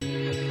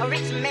a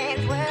rich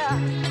man's world.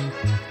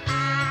 I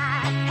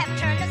have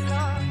turned the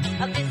soul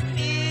of this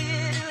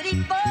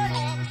beautiful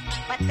land,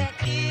 but that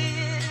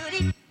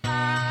beauty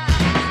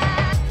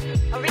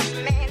a rich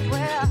man's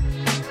world.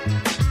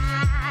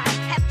 I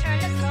have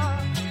turned the soul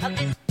of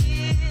this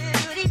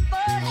beautiful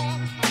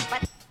land,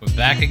 but We're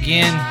back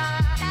again.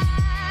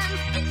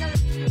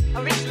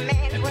 a rich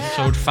man's world.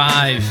 Episode 5.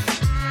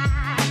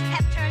 I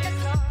have turned the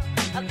soul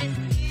of this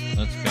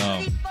Let's go.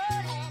 beautiful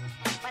land,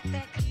 but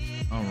that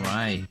All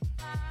right.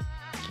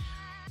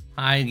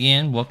 Hi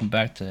again. Welcome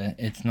back to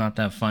It's Not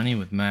That Funny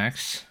with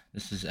Max.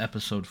 This is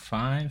episode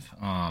 5.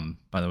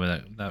 By the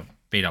way, that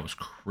fade out was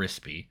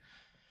crispy.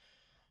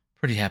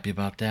 Pretty happy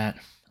about that.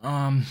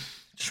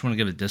 Just want to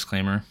give a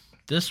disclaimer.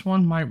 This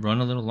one might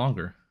run a little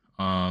longer.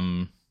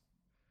 Got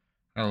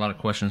a lot of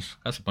questions.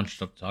 Got a bunch of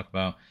stuff to talk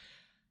about.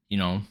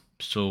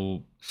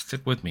 So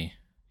stick with me.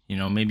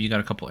 Maybe you got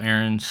a couple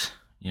errands.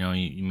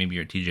 Maybe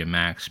you're at TJ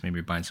Maxx. Maybe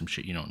you're buying some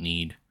shit you don't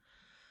need.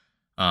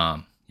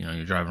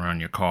 You're driving around in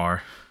your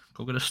car.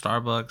 Go get a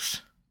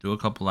Starbucks. Do a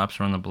couple laps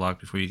around the block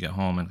before you get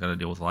home and got to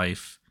deal with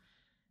life.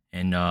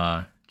 And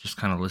just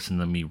kind of listen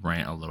to me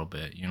rant a little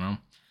bit,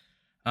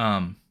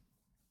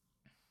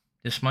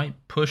 This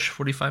might push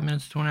 45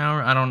 minutes to an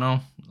hour. I don't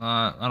know.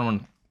 I don't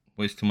want to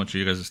waste too much of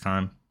you guys'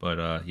 time.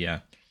 But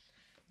yeah.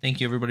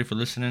 Thank you everybody for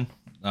listening.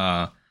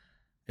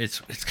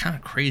 It's kind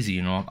of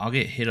crazy, I'll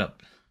get hit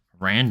up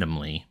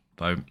randomly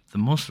by the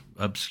most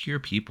obscure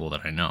people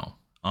that I know.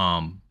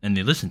 And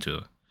they listen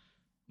to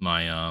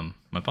my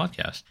my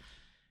podcast.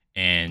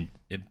 And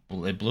it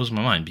blows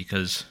my mind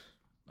because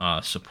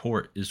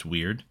support is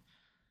weird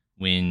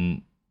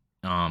when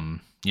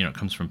it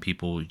comes from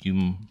people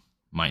you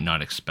might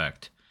not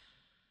expect.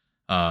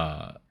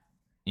 That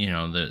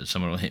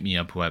someone will hit me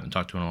up who I haven't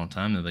talked to in a long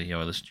time. They're like, "Yo,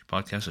 I listened to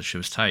your podcast. That shit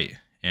was tight."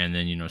 And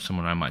then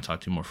someone I might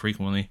talk to more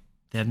frequently,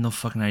 they have no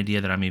fucking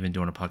idea that I'm even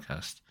doing a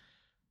podcast.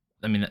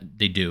 I mean,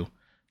 they do.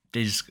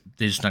 They're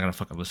just not gonna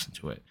fucking listen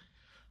to it.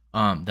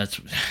 That's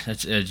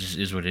it just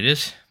is what it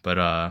is.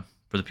 But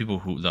for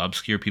the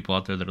obscure people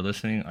out there that are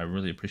listening, I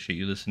really appreciate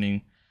you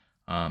listening.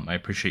 I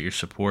appreciate your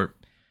support.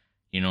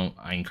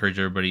 I encourage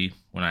everybody,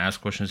 when I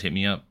ask questions, hit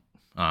me up.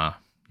 I'll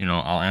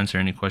answer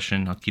any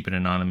question. I'll keep it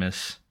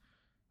anonymous.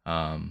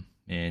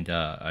 Any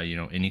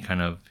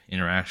kind of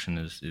interaction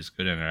is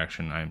good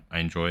interaction. I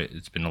enjoy it.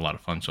 It's been a lot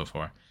of fun so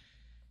far.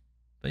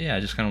 But yeah, I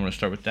just kind of want to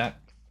start with that.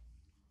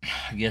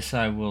 I guess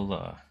I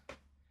will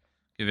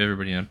give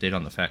everybody an update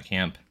on the fat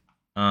camp.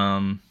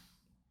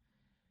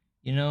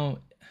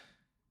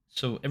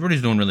 So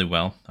everybody's doing really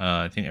well.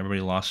 I think everybody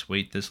lost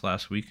weight this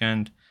last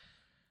weekend.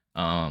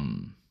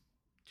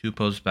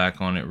 Tupo's back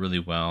on it really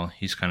well.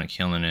 He's kind of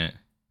killing it.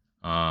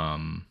 I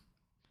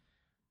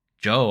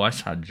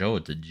saw Joe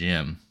at the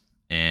gym,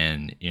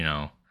 and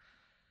I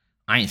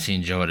ain't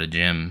seen Joe at a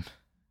gym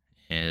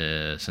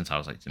since I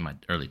was like in my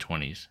early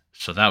 20s.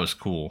 So that was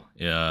cool.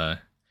 We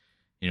kind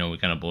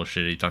of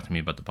bullshitted. He talked to me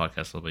about the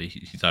podcast a little bit.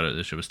 He thought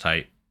this shit was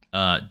tight.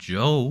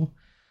 Joe,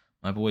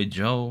 my boy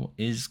Joe,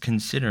 is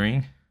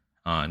considering.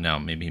 Now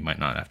maybe he might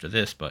not after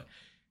this, but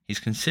he's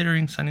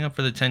considering signing up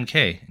for the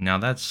 10K. Now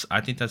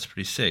I think that's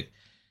pretty sick.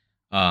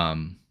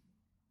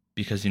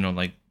 Because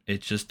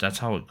that's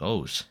how it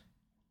goes.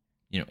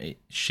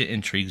 Shit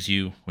intrigues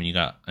you when you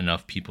got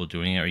enough people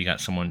doing it, or you got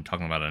someone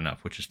talking about it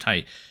enough, which is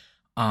tight.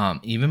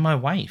 Even my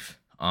wife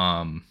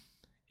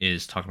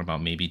is talking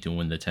about maybe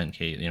doing the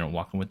 10K,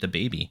 walking with the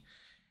baby.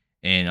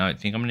 And I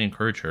think I'm going to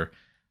encourage her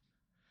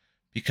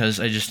because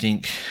I just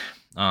think,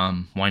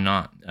 why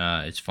not?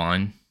 It's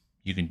fun.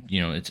 You can,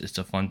 it's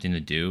a fun thing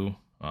to do.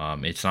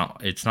 It's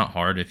not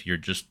hard if you're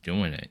just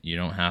doing it. You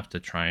don't have to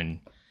try and,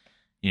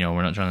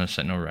 we're not trying to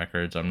set no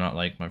records. I'm not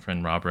like my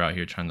friend Robert out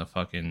here trying to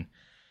fucking,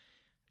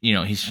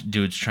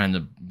 dude's trying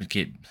to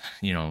get,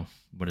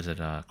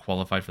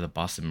 qualified for the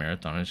Boston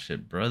Marathon and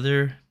shit.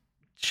 Brother,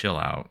 chill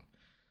out.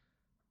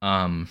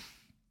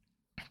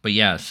 But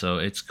yeah, so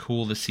it's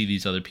cool to see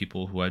these other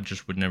people who I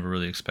just would never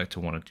really expect to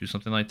want to do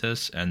something like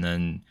this, and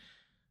then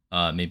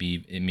maybe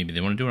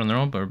they want to do it on their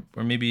own,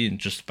 or maybe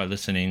just by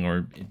listening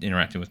or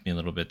interacting with me a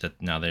little bit,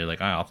 that now they're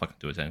like, I'll fucking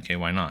do a 10K,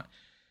 why not?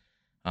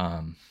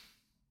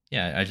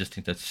 Yeah, I just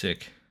think that's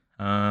sick.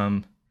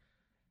 But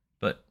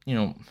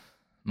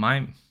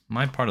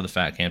my part of the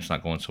fat camp's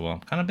not going so well.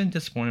 I've kind of been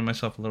disappointed in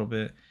myself a little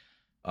bit.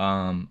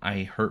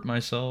 I hurt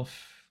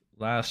myself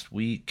last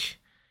week,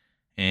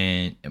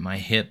 and my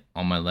hip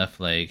on my left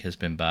leg has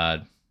been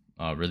bad,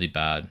 really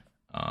bad.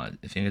 I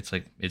think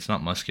it's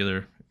not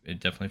muscular. It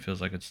definitely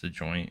feels like it's the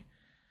joint.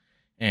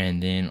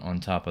 And then on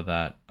top of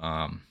that,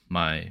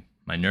 my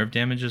nerve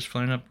damage is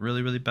flaring up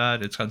really, really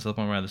bad. It's gotten to the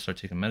point where I have to start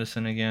taking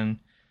medicine again.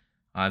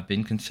 I've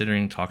been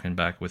considering talking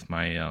back with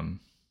my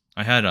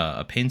I had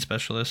a pain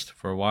specialist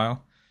for a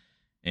while,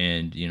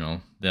 and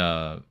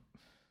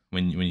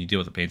when you deal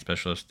with a pain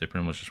specialist, they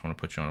pretty much just want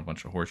to put you on a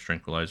bunch of horse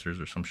tranquilizers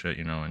or some shit,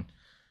 and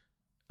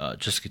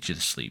just get you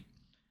to sleep.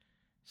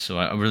 So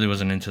I really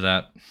wasn't into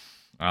that.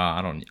 I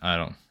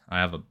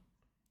have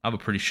a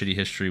pretty shitty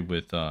history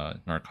with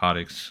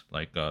narcotics,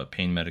 like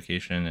pain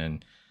medication,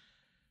 and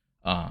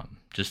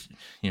just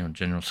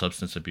general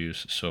substance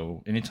abuse.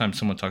 So anytime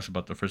someone talks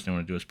about the first thing I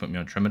want to do is put me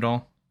on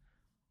tramadol,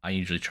 I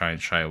usually try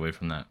and shy away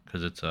from that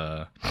because it's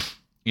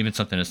even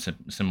something as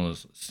simple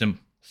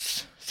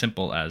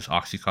as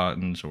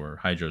oxycontins or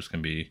hydros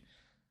can be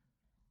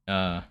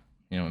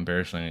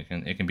embarrassing.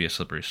 It can be a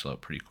slippery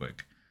slope pretty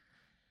quick.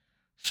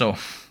 So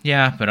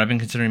yeah, but I've been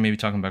considering maybe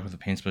talking back with a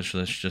pain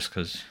specialist just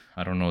because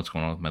I don't know what's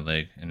going on with my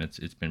leg and it's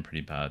been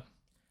pretty bad.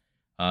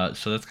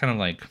 So that's kind of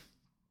like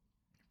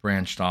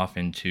branched off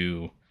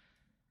into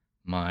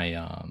my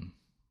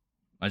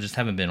I just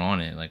haven't been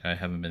on it. Like I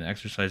haven't been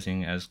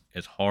exercising as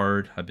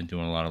hard. I've been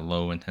doing a lot of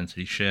low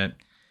intensity shit.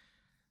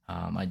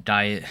 My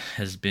diet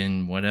has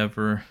been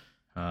whatever.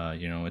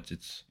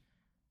 It's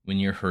when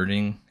you're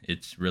hurting,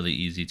 it's really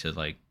easy to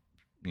like,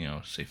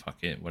 say fuck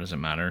it. What does it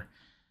matter?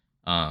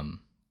 Um,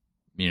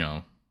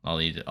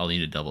 I'll eat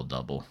a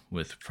double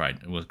with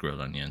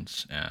grilled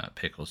onions,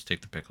 pickles.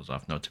 Take the pickles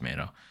off, no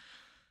tomato.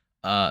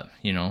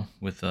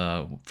 With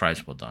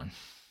fries well done.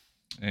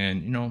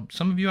 And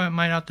some of you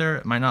out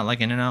there might not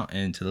like In-N-Out,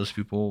 and to those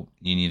people,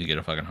 you need to get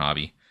a fucking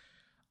hobby.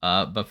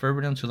 But for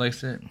everybody else who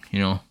likes it,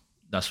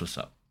 that's what's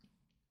up.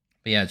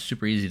 But yeah, it's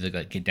super easy to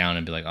like get down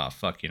and be like, oh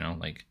fuck,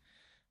 like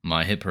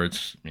my hip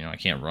hurts. I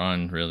can't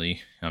run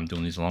really. I'm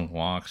doing these long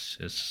walks.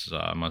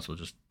 I might as well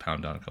just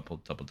pound out a couple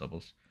double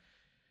doubles.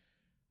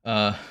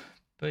 But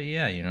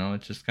yeah,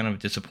 it's just kind of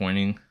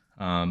disappointing.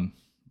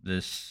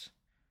 This,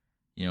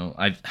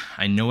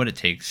 I know what it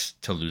takes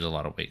to lose a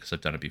lot of weight because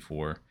I've done it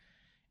before,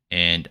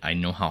 and I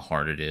know how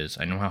hard it is.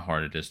 I know how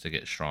hard it is to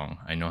get strong.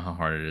 I know how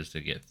hard it is to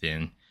get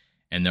thin,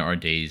 and there are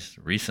days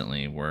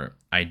recently where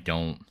I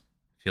don't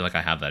feel like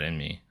I have that in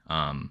me.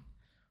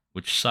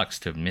 Which sucks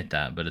to admit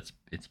that, but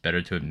it's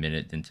better to admit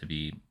it than to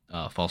be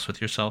false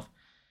with yourself.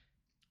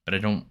 But I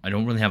don't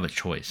really have a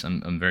choice.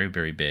 I'm very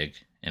very big,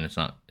 and it's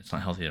not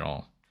healthy at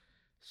all.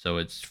 So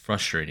it's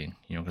frustrating,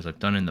 because I've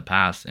done it in the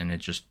past, and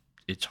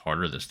it's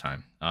harder this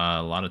time.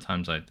 A lot of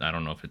times I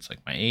don't know if it's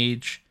like my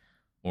age,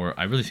 or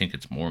I really think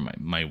it's more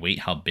my weight,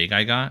 how big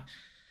I got,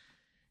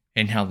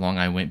 and how long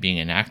I went being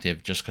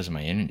inactive just because of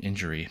my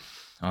injury.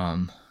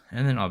 And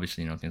then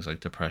obviously things like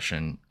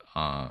depression.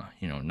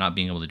 Not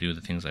being able to do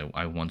the things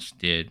I once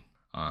did.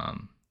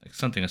 Like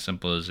something as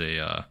simple as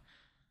a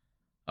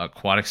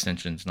quad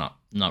extension is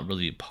not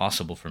really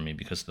possible for me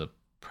because of the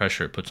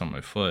pressure it puts on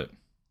my foot.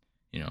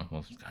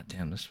 Well,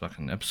 goddamn, this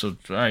fucking episode.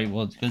 All right,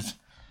 well, because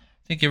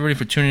thank you everybody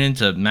for tuning in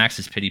to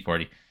Max's pity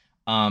party.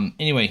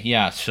 Anyway,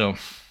 yeah, so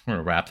we're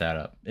gonna wrap that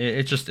up.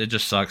 It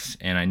just sucks,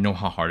 and I know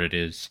how hard it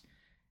is,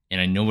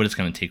 and I know what it's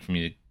gonna take for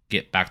me to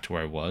get back to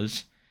where I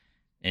was.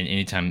 And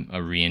anytime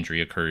a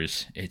re-injury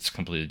occurs, it's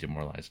completely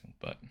demoralizing.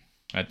 But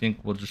I think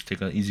we'll just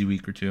take an easy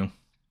week or two,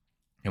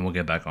 and we'll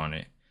get back on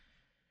it.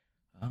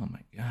 Oh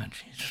my God,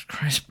 Jesus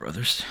Christ,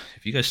 brothers!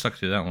 If you guys stuck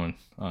through that one,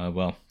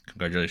 well,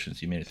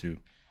 congratulations, you made it through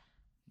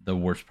the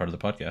worst part of the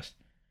podcast.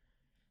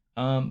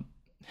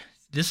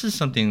 This is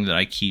something that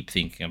I keep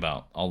thinking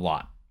about a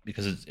lot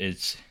because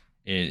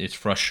it's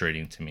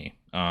frustrating to me.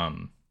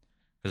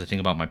 Because I think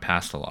about my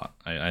past a lot.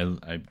 I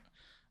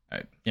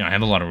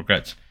have a lot of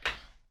regrets.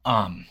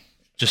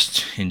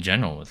 Just in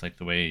general with like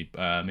the way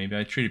maybe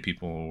I treated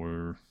people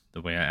or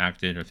the way I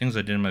acted or things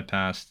I did in my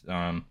past,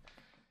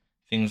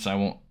 things I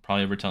won't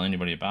probably ever tell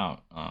anybody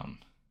about.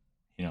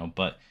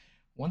 But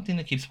one thing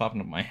that keeps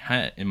popping up my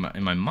head in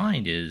my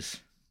mind is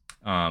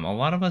a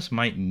lot of us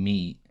might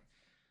meet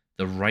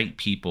the right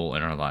people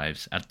in our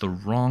lives at the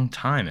wrong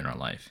time in our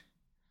life,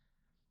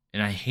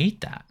 and I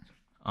hate that.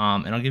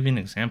 And I'll give you an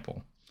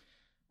example.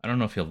 I don't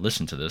know if he'll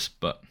listen to this,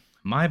 but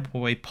my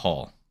boy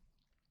Paul.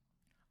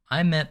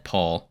 I met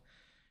Paul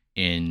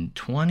in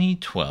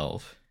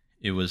 2012.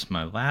 It was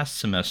my last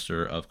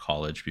semester of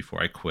college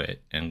before I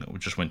quit and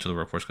just went to the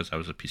workforce because I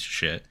was a piece of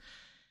shit.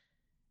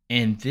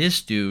 And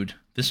this dude,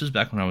 this was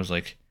back when I was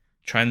like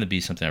trying to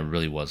be something I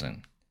really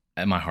wasn't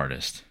at my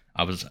hardest.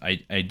 I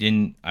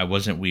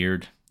wasn't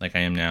weird like I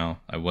am now.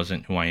 I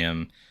wasn't who I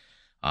am.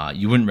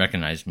 You wouldn't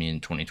recognize me in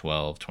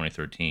 2012,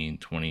 2013,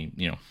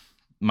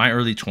 my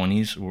early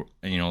 20s, or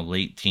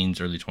late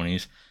teens, early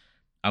 20s.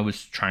 I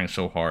was trying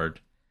so hard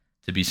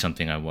to be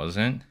something I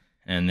wasn't.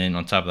 And then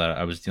on top of that,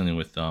 I was dealing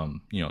with,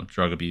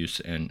 drug abuse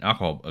and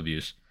alcohol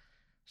abuse.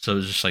 So it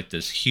was just like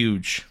this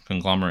huge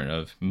conglomerate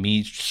of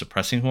me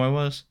suppressing who I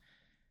was.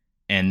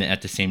 And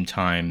at the same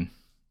time,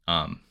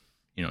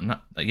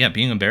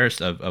 being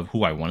embarrassed of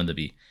who I wanted to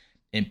be.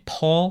 And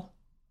Paul,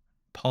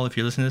 if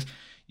you're listening to this,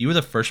 you were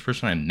the first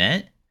person I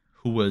met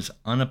who was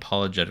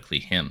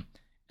unapologetically him.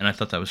 And I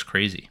thought that was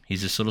crazy.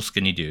 He's this little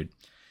skinny dude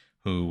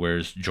who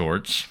wears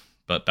jorts,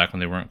 but back when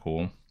they weren't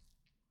cool.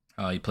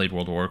 He played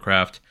World of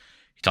Warcraft.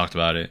 He talked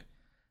about it.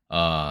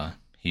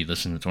 He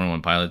listened to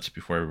 21 Pilots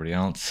before everybody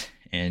else,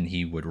 and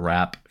he would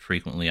rap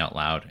frequently out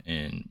loud.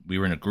 And we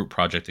were in a group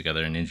project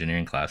together in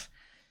engineering class,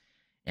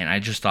 and I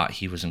just thought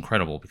he was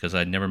incredible because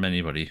I'd never met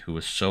anybody who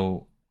was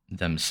so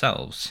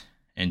themselves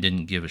and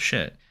didn't give a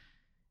shit.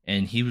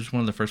 And he was one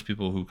of the first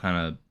people who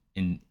kind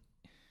of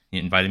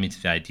invited me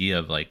to the idea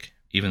of like,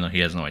 even though he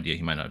has no idea,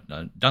 he might not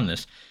have done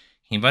this.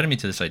 He invited me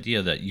to this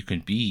idea that you can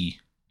be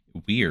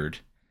weird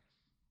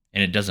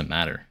and it doesn't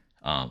matter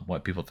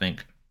what people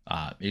think,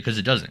 because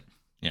it doesn't.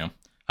 You know,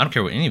 I don't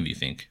care what any of you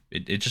think.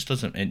 It just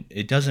doesn't.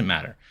 It doesn't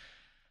matter.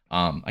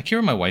 I care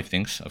what my wife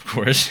thinks, of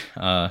course,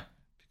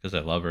 because I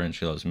love her and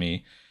she loves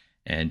me,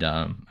 and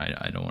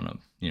I don't want to.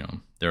 You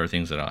know, there are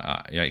things that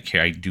I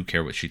care. I do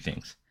care what she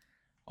thinks.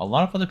 A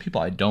lot of other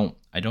people, I don't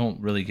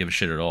really give a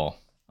shit at all.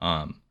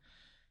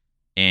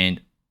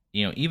 And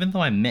you know, even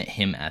though I met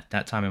him at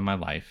that time in my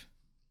life,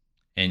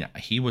 and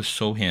he was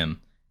so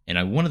him, and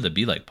I wanted to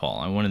be like Paul.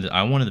 I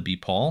wanted to be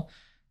Paul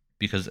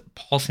because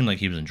Paul seemed like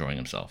he was enjoying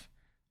himself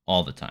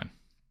all the time,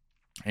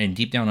 and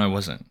deep down I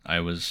wasn't. I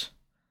was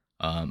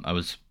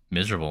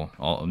miserable.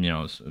 All you know,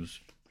 it was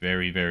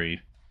very,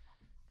 very,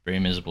 very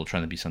miserable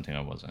trying to be something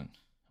I wasn't.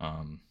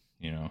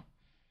 You know,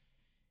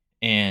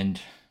 and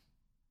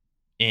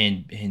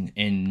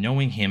and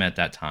knowing him at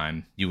that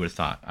time, you would have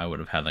thought I would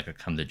have had like a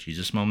come to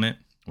Jesus moment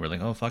where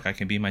like, oh fuck, I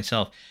can be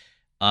myself.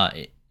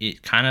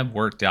 It kind of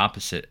worked the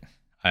opposite.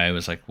 I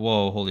was like,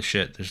 whoa, holy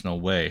shit, there's no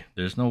way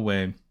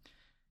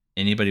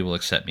anybody will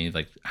accept me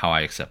like how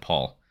I accept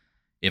Paul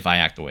if I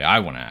act the way I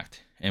want to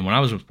act. And when I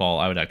was with Paul,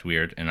 I would act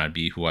weird and I'd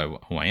be who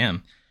I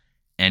am,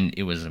 and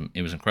it was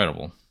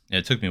incredible.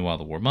 It took me a while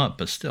to warm up,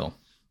 but still.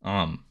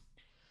 But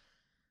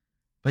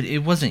it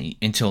wasn't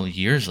until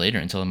years later,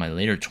 until in my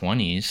later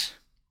 20s,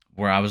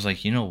 where I was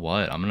like, you know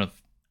what?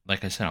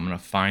 Like I said, I'm going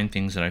to find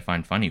things that I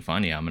find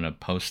funny. I'm going to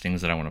post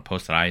things that I want to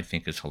post that I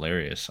think is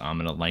hilarious. I'm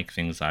going to like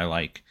things I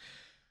like,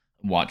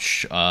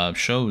 watch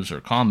shows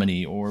or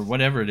comedy or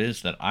whatever it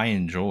is that I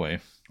enjoy,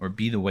 or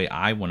be the way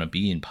I want to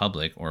be in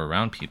public or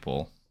around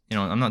people. You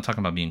know, I'm not talking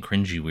about being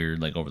cringy, weird,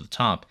 like over the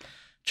top.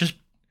 Just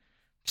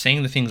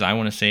saying the things I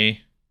want to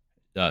say,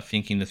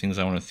 thinking the things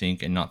I want to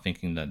think, and not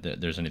thinking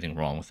that there's anything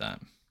wrong with that.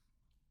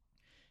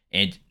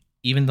 And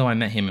even though I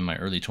met him in my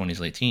early 20s,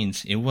 late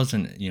teens, it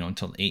wasn't, you know,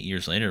 until 8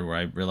 years later where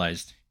I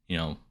realized, you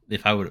know,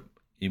 if I would,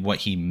 what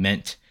he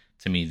meant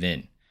to me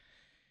then.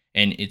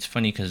 And it's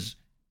funny because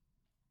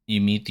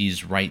you meet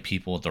these right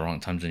people at the wrong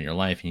times in your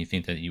life and you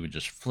think that you would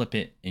just flip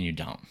it, and you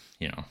don't,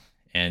 you know.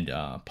 And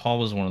Paul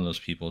was one of those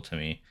people to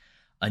me.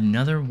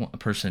 Another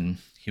person,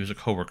 he was a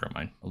coworker of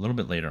mine a little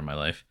bit later in my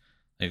life,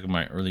 like in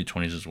my early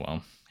 20s as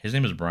well. His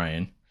name is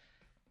Brian.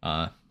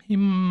 He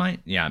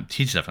might, yeah,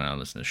 he's definitely not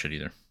listening to shit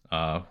either.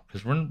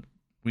 Because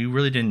we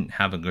really didn't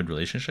have a good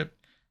relationship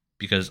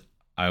because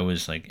I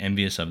was like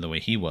envious of the way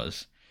he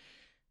was.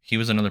 He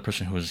was another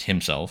person who was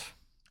himself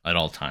at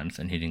all times,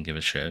 and he didn't give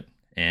a shit.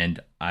 And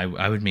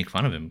I would make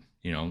fun of him,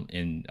 you know,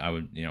 and I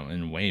would, you know,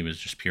 in a way it was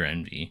just pure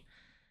envy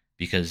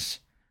because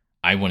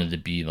I wanted to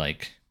be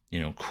like, you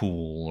know,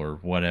 cool or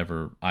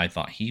whatever I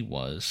thought he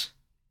was.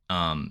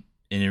 And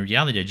in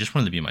reality, I just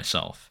wanted to be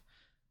myself.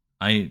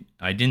 I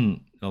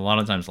didn't a lot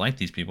of times like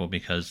these people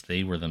because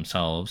they were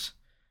themselves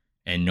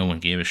and no one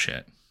gave a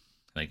shit.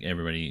 Like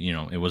everybody, you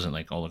know, it wasn't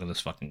like, oh, look at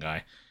this fucking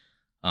guy.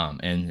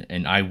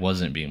 And I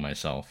wasn't being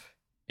myself,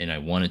 and I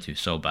wanted to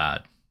so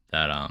bad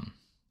that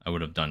I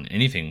would have done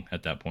anything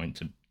at that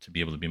point to be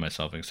able to be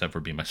myself, except for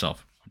be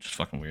myself, which is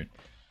fucking weird.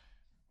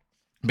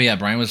 But yeah,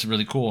 Brian was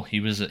really cool. He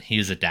was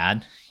a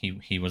dad.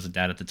 He was a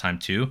dad at the time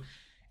too,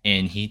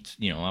 and he,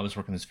 you know, I was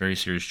working this very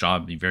serious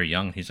job, very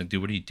young. He's like,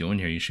 dude, what are you doing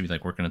here? You should be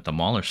like working at the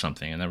mall or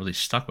something. And that really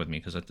stuck with me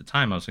because at the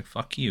time I was like,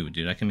 fuck you,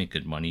 dude. I can make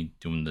good money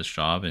doing this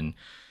job, and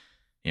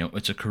you know,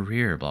 it's a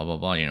career, blah blah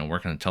blah. You know,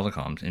 working in the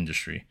telecoms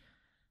industry.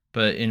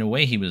 But in a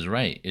way, he was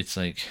right. It's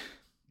like,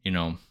 you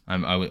know,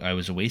 I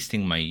was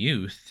wasting my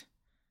youth,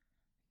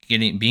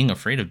 being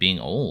afraid of being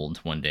old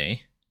one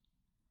day,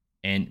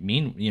 and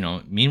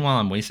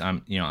meanwhile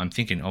I'm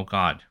thinking, oh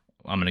God,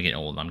 I'm gonna get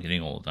old. I'm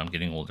getting old. I'm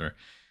getting older.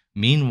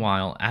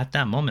 Meanwhile, at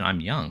that moment,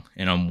 I'm young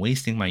and I'm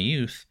wasting my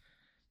youth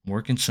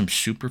working some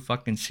super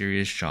fucking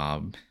serious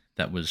job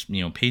that was,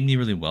 you know, paid me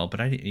really well, but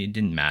it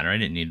didn't matter. I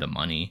didn't need the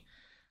money.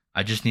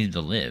 I just needed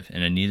to live,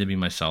 and I needed to be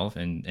myself.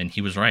 And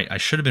he was right. I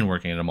should have been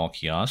working at a mall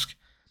kiosk.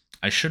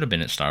 I should have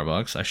been at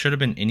Starbucks. I should have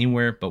been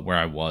anywhere but where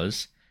I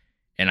was.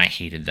 And I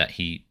hated that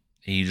he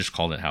just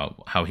called it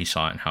how he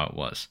saw it and how it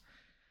was.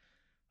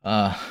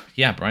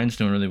 Yeah, Brian's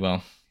doing really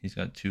well. He's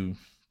got two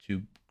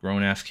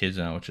grown ass kids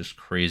now, which is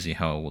crazy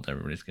how old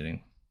everybody's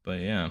getting. But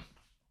yeah.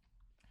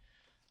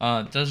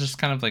 That's just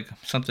kind of like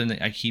something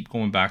that I keep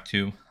going back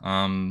to.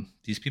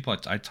 These people,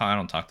 I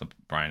don't talk to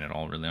Brian at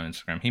all really on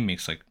Instagram. He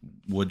makes like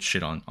wood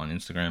shit on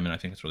Instagram, and I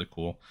think it's really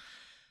cool.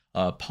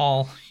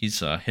 Paul,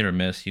 he's hit or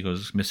miss. He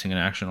goes missing in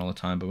action all the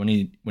time, but when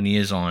he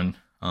is on,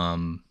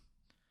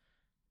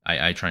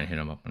 I try and hit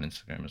him up on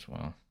Instagram as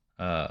well.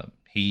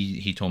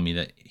 He told me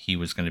that he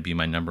was going to be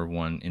my number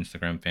one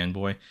Instagram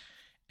fanboy,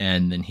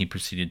 and then he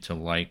proceeded to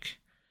like,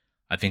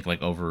 I think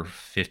like over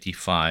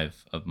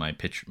 55 of my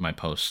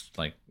posts,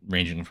 like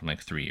ranging from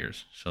like 3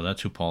 years. So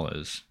that's who Paul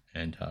is,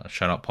 and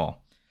shout out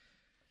Paul.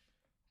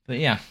 But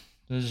yeah,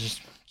 this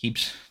just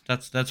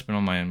that's been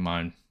on my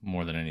mind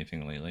more than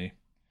anything lately.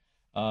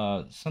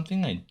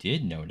 Something I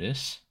did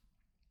notice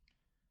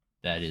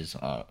that is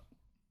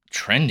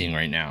trending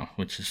right now,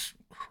 which is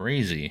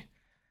crazy,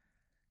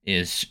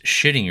 is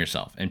shitting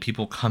yourself, and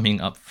people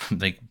coming up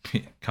like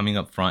coming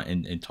up front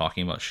and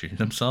talking about shitting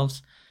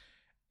themselves.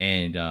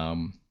 And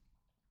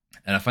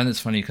I find this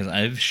funny because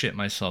I've shit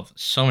myself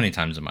so many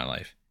times in my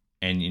life.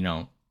 And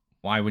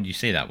why would you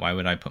say that? Why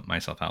would I put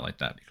myself out like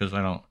that? Because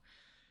I don't,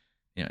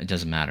 it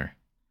doesn't matter.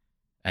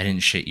 I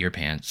didn't shit your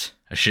pants.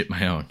 I shit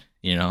my own,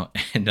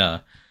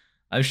 and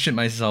I've shit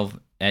myself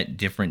at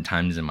different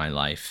times in my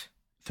life,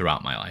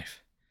 throughout my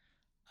life.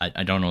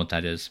 I don't know what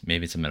that is.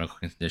 Maybe it's a medical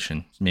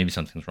condition. Maybe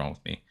something's wrong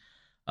with me.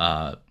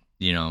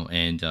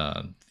 And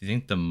I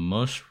think the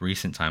most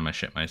recent time I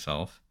shit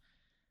myself,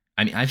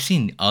 I mean, I've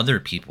seen other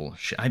people.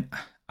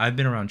 I've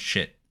been around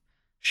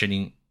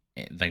shitting,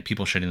 like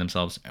people shitting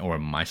themselves or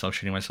myself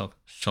shitting myself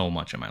so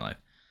much in my life.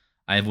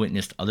 I've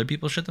witnessed other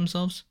people shit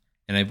themselves,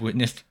 and I've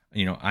witnessed,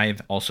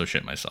 I've also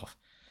shit myself.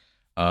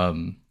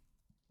 Um,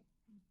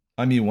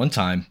 I mean, one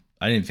time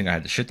I didn't think I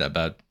had to shit that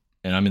bad,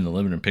 and I'm in the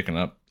living room picking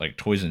up like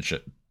toys and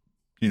shit.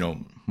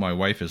 My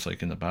wife is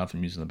like in the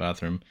bathroom using the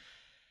bathroom.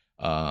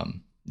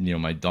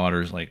 My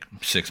daughter's like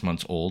 6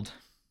 months old,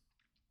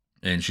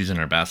 and she's in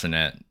her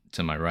bassinet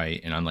to my right,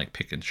 and I'm like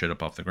picking shit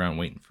up off the ground,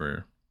 waiting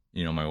for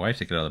my wife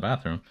to get out of the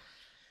bathroom.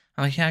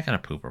 I'm like, yeah, I gotta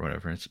poop or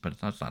whatever. But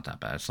that's not that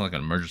bad. It's not like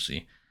an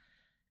emergency.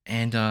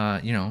 And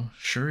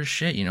sure as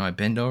shit, I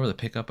bend over to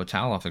pick up a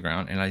towel off the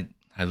ground, and I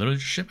literally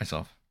just shit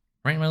myself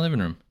right in my living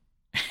room.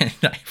 And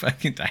I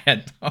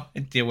had no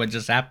idea what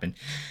just happened.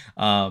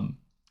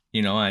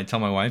 I tell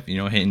my wife, hey,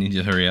 I need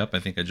you to hurry up. I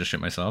think I just shit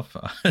myself.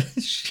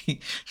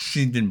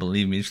 She didn't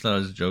believe me. She thought I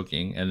was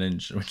joking. And then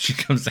when she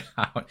comes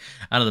out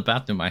of the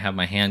bathroom, I have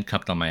my hand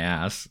cupped on my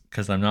ass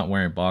because I'm not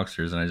wearing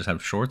boxers and I just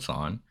have shorts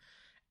on,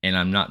 and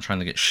I'm not trying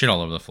to get shit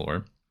all over the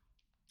floor.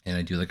 And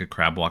I do like a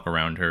crab walk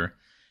around her,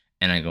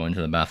 and I go into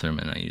the bathroom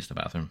and I use the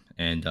bathroom.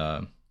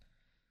 And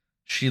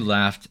she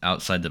laughed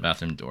outside the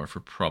bathroom door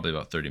for probably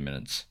about 30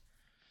 minutes.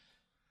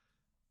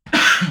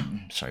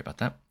 Sorry about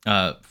that.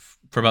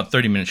 For about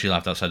 30 minutes, she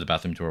laughed outside the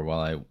bathroom door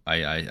while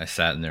I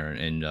sat in there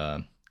and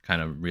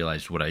kind of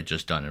realized what I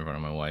just done in front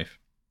of my wife.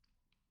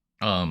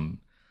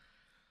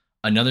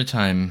 Another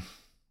time,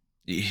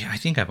 I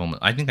think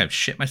I've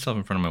shit myself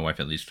in front of my wife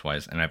at least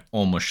twice, and I've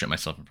almost shit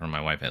myself in front of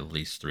my wife at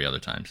least 3 other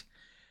times.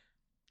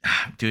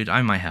 Dude,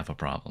 I might have a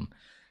problem.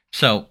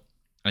 So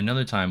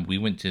another time, we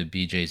went to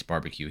BJ's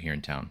barbecue here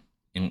in town,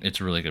 and it's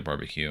a really good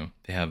barbecue.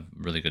 They have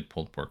really good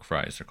pulled pork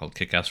fries. They're called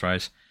kick-ass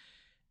fries.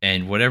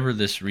 And whatever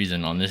this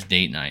reason, on this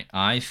date night,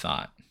 I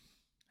thought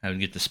I would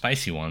get the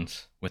spicy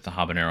ones with the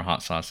habanero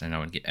hot sauce, and I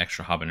would get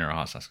extra habanero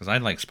hot sauce because I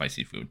like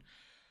spicy food.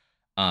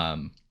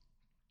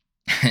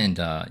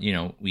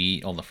 We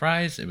eat all the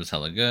fries. It was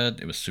hella good.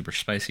 It was super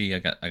spicy. I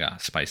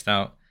got spiced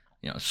out.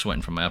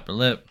 Sweating from my upper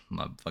lip.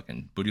 My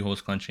fucking booty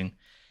hole's clenching.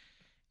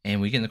 And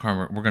we get in the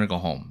car. And we're gonna go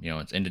home.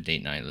 It's end of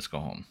date night. Let's go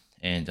home.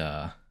 And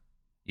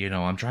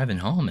I'm driving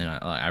home, and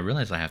I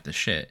realize I have to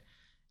shit,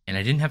 and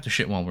I didn't have to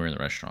shit while we were in the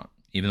restaurant,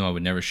 even though I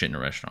would never shit in a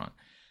restaurant.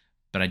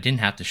 But I didn't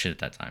have to shit at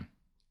that time.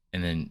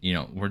 And then,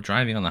 we're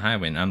driving on the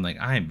highway, and I'm like,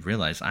 I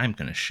realize I'm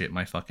going to shit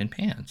my fucking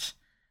pants.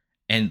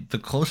 And the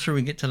closer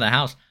we get to the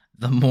house,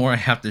 the more I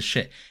have to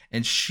shit.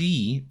 And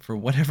she, for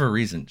whatever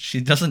reason, she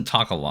doesn't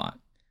talk a lot.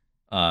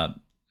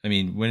 When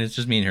it's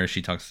just me and her,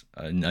 she talks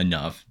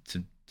enough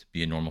to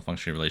be a normal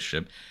functioning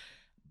relationship.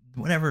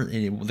 Whatever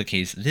the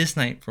case, this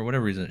night, for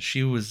whatever reason,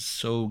 she was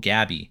so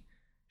gabby.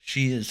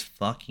 She is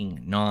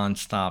fucking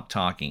nonstop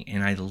talking,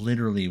 and I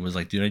literally was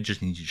like, dude, I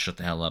just need you to shut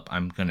the hell up.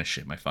 I'm gonna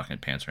shit my fucking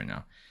pants right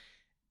now.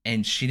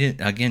 And she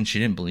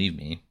didn't believe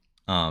me.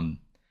 And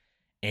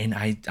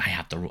I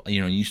have to,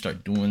 you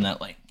start doing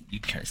that, like, you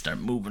kind of start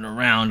moving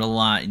around a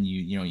lot, and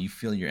you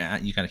feel your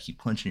ass, you gotta keep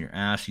punching your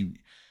ass. I don't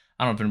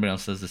know if anybody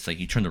else does this, like,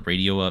 you turn the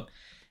radio up,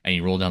 and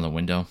you roll down the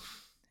window,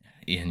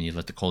 and you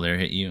let the cold air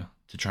hit you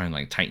to try and,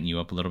 like, tighten you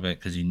up a little bit,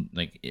 because if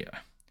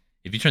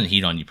you turn the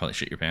heat on, you probably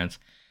shit your pants.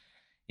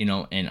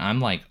 And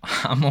I'm like,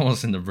 I'm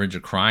almost in the verge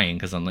of crying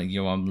because I'm like,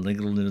 I'm like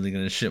literally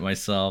going to shit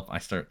myself. I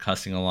start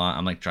cussing a lot.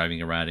 I'm like driving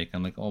erratic.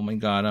 I'm like, oh my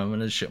God, I'm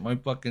going to shit my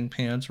fucking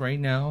pants right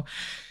now.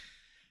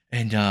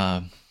 And,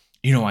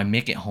 I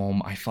make it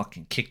home. I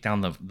fucking kick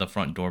down the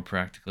front door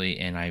practically,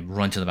 and I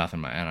run to the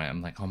bathroom, and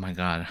I'm like, oh my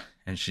God.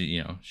 And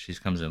she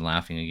comes in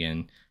laughing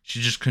again.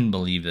 She just couldn't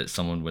believe that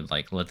someone would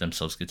like let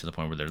themselves get to the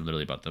point where they're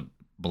literally about to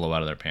blow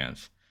out of their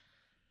pants.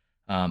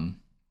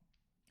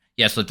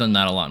 Yeah, so I've done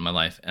that a lot in my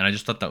life, and I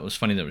just thought that was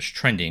funny that it was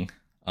trending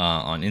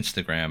on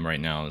Instagram right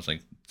now. It's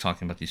like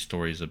talking about these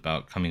stories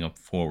about coming up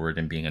forward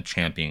and being a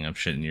champion of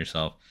shitting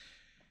yourself.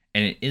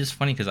 And it is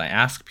funny because I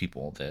ask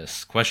people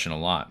this question a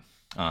lot.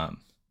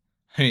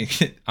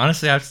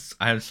 Honestly, I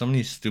have so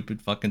many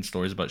stupid fucking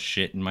stories about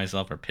shitting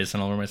myself or pissing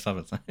all over myself.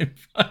 It's not even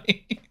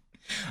funny.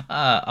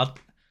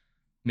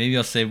 Maybe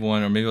I'll save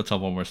one, or maybe I'll tell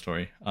one more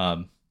story.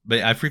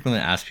 But I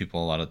frequently ask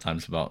people a lot of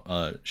times about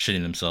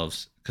shitting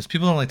themselves because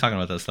people don't like talking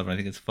about that stuff, and I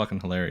think it's fucking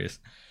hilarious.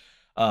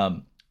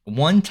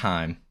 One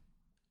time,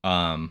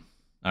 I'll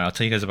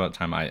tell you guys about the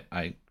time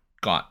I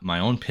got my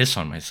own piss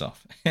on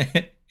myself.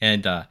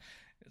 And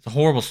it's a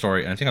horrible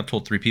story, and I think I've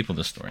told 3 people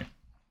this story.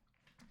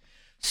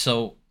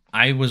 So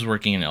I was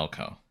working in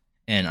Elko,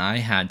 and I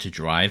had to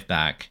drive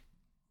back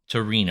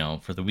to Reno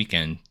for the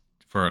weekend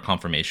for a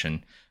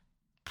confirmation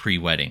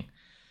pre-wedding.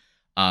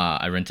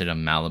 I rented a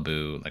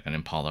Malibu, like an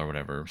Impala or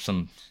whatever.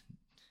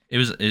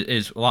 It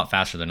is a lot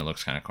faster than it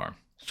looks kind of car.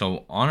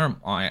 So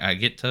I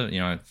get to,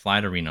 I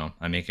fly to Reno.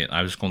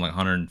 I was going like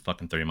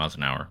 130 miles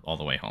an hour all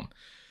the way home.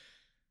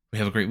 We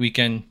have a great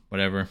weekend,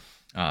 whatever.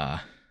 Uh,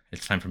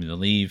 it's time for me to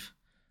leave.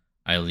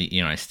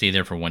 I stay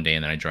there for one day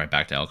and then I drive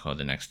back to Elko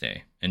the next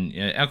day. And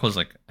Elko's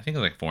like, I think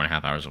it's like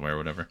 4.5 hours away or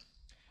whatever.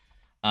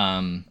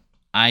 Um,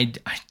 I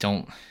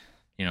don't,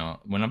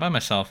 when I'm by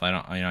myself, I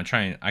don't,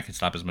 I can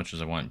stop as much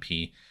as I want and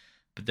pee.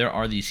 But there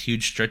are these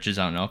huge stretches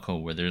out in Elko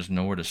where there's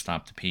nowhere to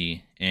stop to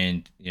pee.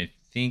 And I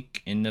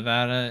think in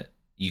Nevada,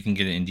 you can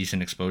get an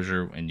indecent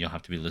exposure and you'll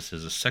have to be listed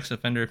as a sex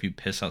offender if you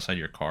piss outside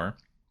your car.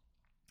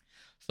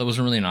 So that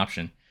wasn't really an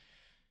option.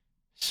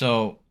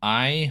 So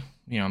I'm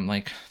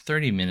like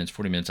 30 minutes,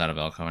 40 minutes out of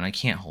Elko, and I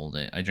can't hold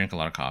it. I drink a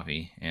lot of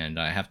coffee, and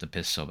I have to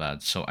piss so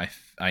bad. So I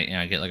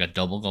get like a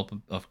double gulp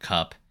of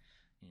cup.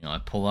 I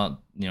pull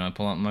out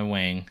my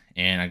wang,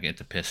 and I get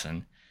to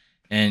pissing.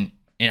 And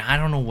I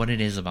don't know what it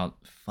is about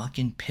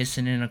fucking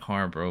pissing in a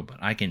car, bro, but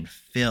I could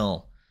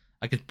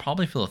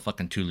probably fill a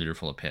fucking 2 liter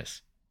full of piss.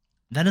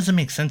 That doesn't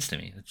make sense to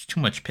me. It's too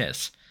much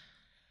piss.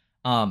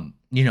 And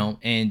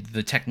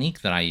the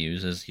technique that I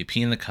use is you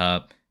pee in the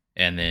cup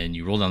and then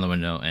you roll down the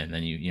window and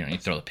then you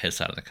throw the piss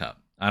out of the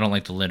cup. I don't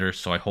like the litter,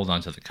 so I hold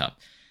on to the cup.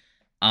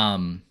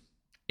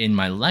 In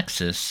my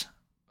Lexus,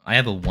 I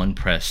have a one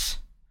press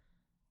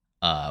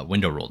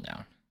window roll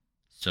down.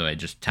 So I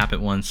just tap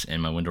it once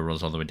and my window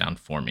rolls all the way down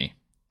for me.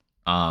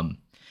 Now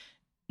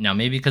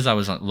maybe because I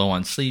was low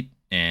on sleep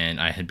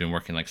and I had been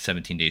working like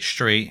 17 days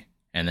straight,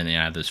 and then I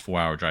had this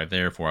 4-hour drive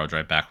there, 4-hour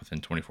drive back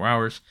within 24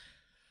 hours.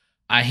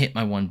 I hit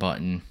my one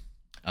button,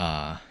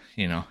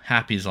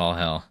 happy as all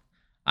hell.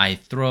 I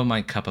throw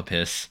my cup of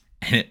piss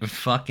and it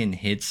fucking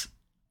hits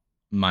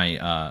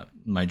my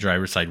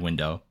driver's side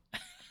window.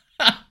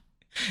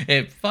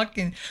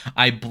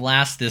 I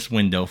blast this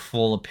window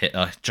full of piss,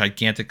 a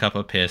gigantic cup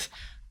of piss.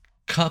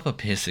 Cup of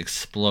piss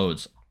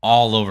explodes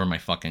all over my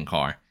fucking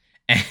car.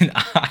 And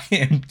I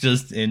am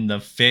just in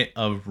the fit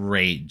of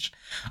rage.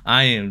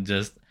 I'm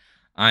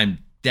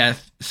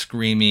death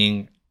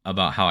screaming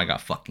about how I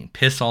got fucking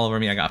piss all over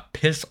me. I got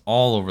piss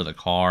all over the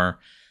car.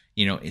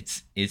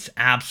 It's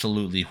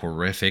absolutely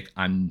horrific.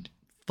 I'm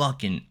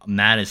fucking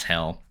mad as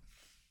hell,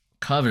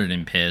 covered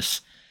in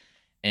piss,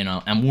 and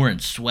I'm wearing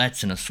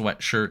sweats and a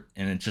sweatshirt,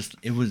 and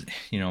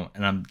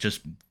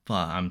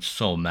I'm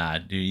so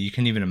mad, dude. You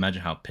can't even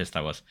imagine how pissed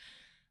I was.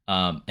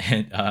 So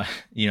I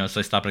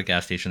stopped at a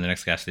gas station. The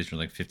next gas station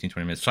was like 15,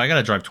 20 minutes. So I got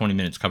to drive 20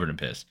 minutes covered in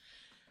piss.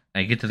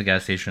 I get to the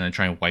gas station and I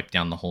try and wipe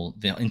down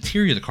the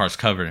interior of the car is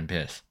covered in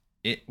piss.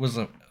 It was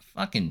a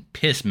fucking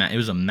piss, it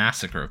was a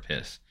massacre of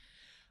piss.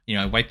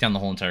 I wiped down the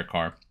whole entire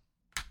car,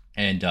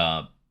 and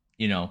I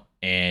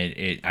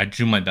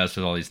do my best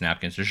with all these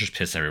napkins. There's just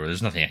piss everywhere.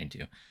 There's nothing I can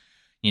do.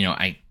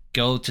 I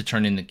go to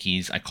turn in the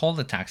keys. I call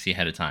the taxi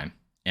ahead of time,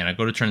 and I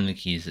go to turn in the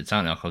keys. It's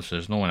out in Elko, so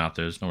there's no one out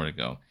there. There's nowhere to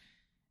go.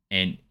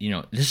 And,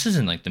 this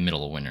isn't like the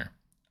middle of winter.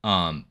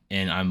 And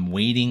I'm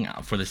waiting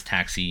for this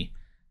taxi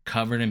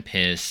covered in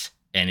piss,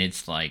 and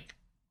it's like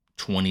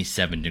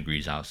 27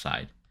 degrees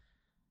outside.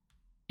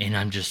 And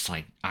I'm just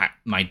like,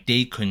 my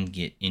day couldn't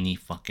get any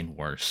fucking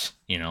worse,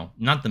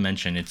 Not to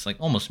mention, it's like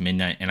almost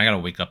midnight, and I gotta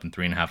wake up in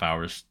 3.5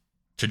 hours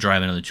to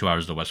drive another 2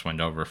 hours to West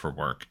Wendover for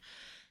work.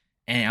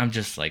 And I'm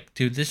just like,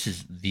 dude, this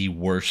is the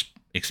worst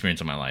experience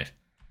of my life.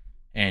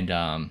 And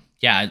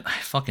I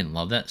fucking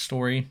love that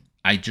story.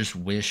 I just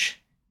wish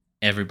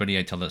everybody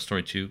I tell that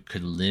story to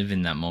could live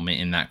in that moment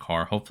in that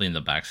car, hopefully in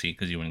the backseat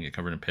because you wouldn't get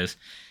covered in piss.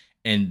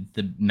 And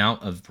the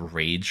amount of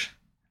rage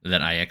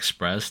that I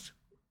expressed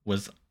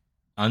was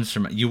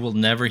unsurmountable. You will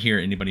never hear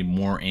anybody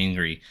more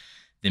angry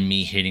than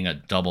me hitting a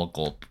double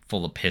gulp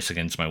full of piss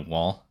against my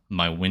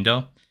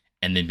window,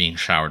 and then being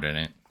showered in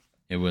it.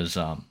 It was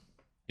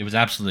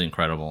absolutely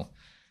incredible,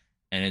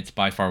 and it's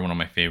by far one of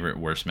my favorite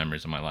worst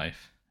memories of my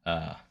life.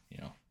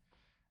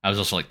 I was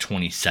also like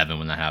 27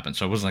 when that happened,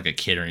 so I wasn't like a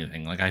kid or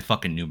anything. Like, I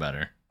fucking knew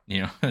better.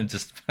 I'm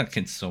just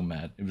fucking so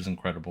mad. It was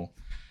incredible.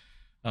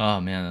 Oh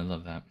man, I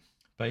love that.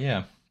 But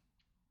yeah,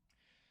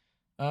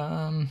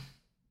 I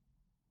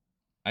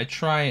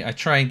try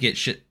and get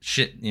shit.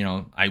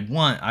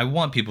 I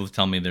want people to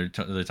tell me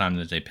the time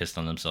that they pissed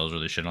on themselves or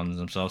they shit on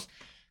themselves,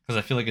 because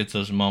I feel like it's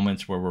those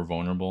moments where we're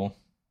vulnerable.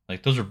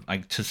 Like, those are,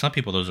 like, to some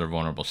people those are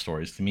vulnerable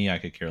stories. To me, I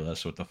could care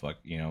less what the fuck,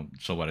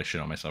 so what, I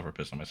shit on myself or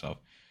piss on myself.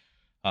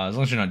 As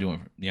long as you're not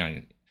doing,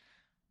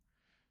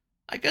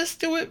 I guess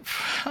do it.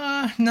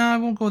 No, I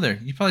won't go there.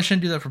 You probably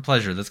shouldn't do that for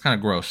pleasure. That's kind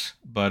of gross.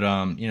 But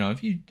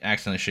if you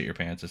accidentally shit your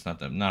pants, it's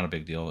not a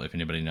big deal if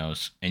anybody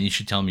knows. And you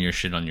should tell me your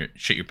shit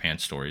your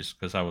pants stories,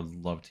 because I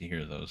would love to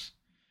hear those.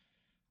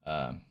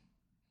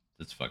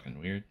 That's fucking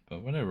weird,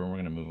 but whatever. We're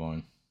gonna move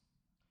on.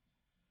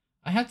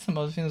 I had some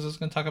other things I was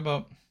gonna talk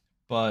about,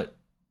 but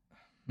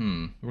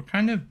we're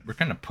kind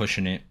of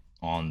pushing it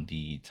on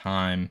the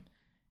time.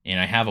 And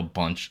I have a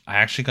bunch. I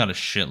actually got a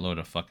shitload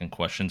of fucking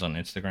questions on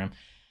Instagram.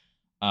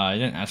 I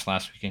didn't ask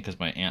last weekend because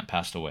my aunt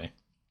passed away.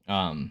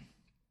 That's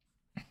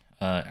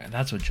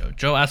what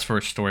Joe asked for,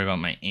 a story about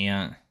my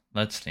aunt.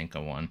 Let's think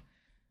of one.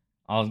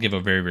 I'll give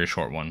a very, very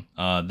short one.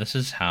 This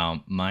is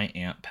how my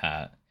Aunt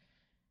Pat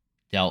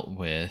dealt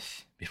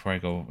with. Before I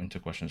go into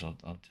questions, I'll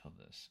tell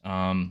this.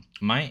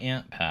 My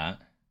Aunt Pat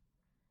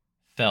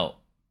felt.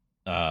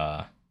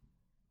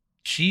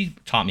 She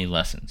taught me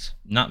lessons,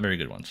 not very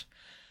good ones.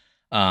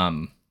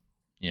 Um,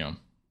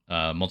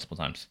 multiple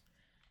times.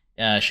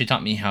 She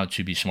taught me how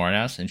to be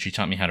smartass, and she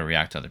taught me how to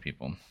react to other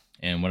people.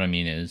 And what I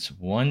mean is,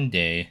 one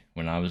day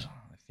when I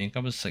think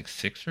I was like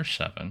 6 or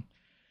 7,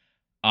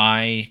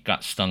 I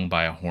got stung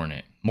by a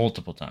hornet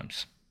multiple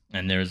times.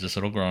 And there was this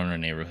little girl in our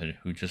neighborhood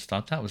who just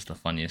thought that was the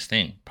funniest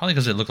thing. Probably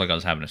because it looked like I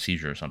was having a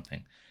seizure or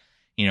something.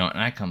 And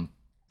I come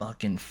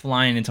fucking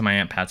flying into my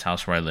Aunt Pat's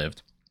house where I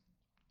lived.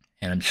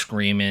 And I'm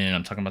screaming, and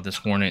I'm talking about this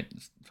hornet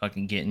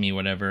fucking getting me,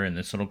 whatever. And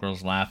this little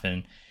girl's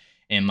laughing.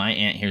 And my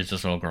aunt hears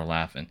this little girl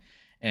laughing.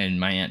 And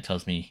my aunt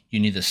tells me, you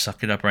need to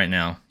suck it up right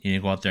now. You need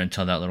to go out there and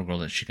tell that little girl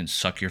that she can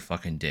suck your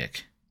fucking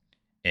dick.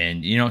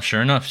 And,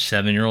 sure enough,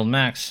 7-year-old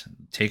Max,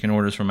 taking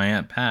orders from my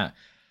Aunt Pat.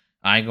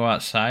 I go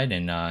outside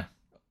and,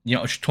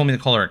 she told me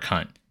to call her a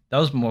cunt. That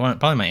was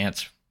probably my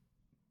aunt's,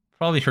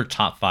 probably her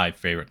top 5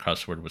 favorite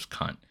cuss word was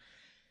cunt.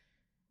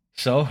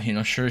 So,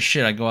 sure as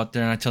shit, I go out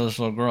there and I tell this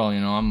little girl,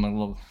 I'm a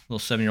little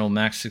 7-year-old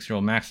Max,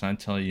 6-year-old Max, and I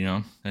tell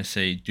you, I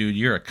say, dude,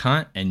 you're a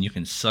cunt and you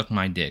can suck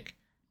my dick.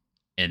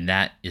 And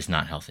that is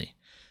not healthy.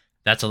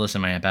 That's a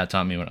lesson my Aunt Pat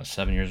taught me when I was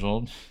 7 years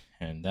old,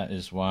 and that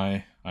is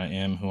why I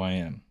am who I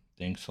am.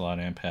 Thanks a lot,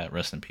 Aunt Pat.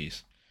 Rest in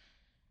peace.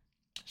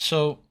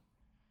 So,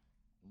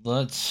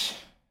 let's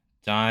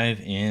dive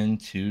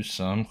into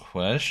some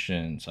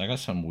questions. I got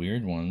some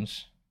weird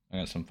ones. I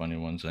got some funny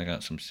ones. I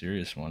got some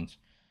serious ones.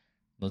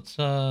 Let's,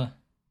 yeah,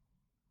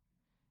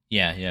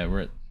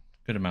 we're at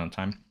a good amount of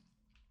time.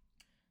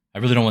 I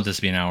really don't want this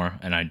to be an hour,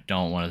 and I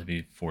don't want it to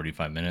be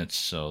 45 minutes,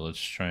 so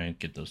let's try and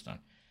get those done.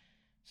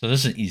 So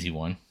this is an easy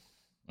one.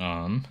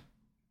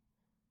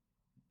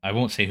 I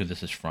won't say who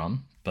this is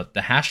from, but the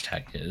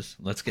hashtag is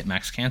Let's Get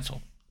Max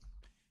Canceled.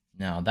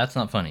 Now, that's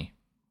not funny,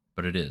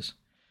 but it is.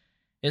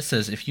 It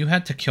says, if you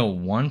had to kill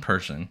one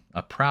person,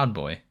 a Proud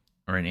Boy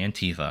or an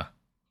Antifa,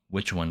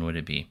 which one would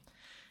it be?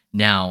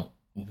 Now,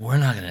 we're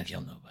not going to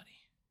kill nobody.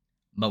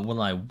 But what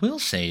I will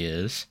say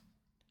is,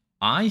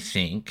 I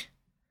think,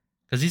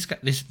 because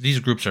these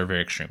groups are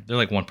very extreme. They're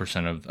like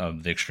 1%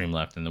 of the extreme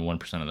left and the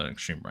 1% of the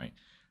extreme right.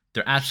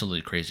 They're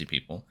absolutely crazy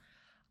people.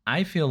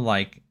 I feel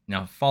like,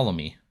 now follow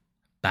me,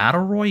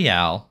 Battle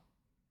Royale,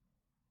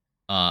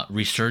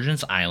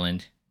 Resurgence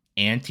Island,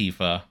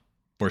 Antifa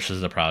versus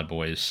the Proud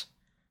Boys.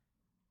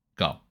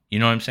 Go. You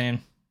know what I'm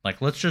saying?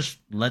 Like, let's just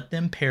let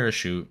them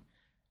parachute,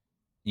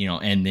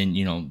 and then,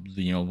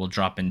 we'll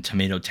drop in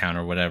Tomato Town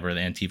or whatever. The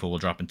Antifa will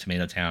drop in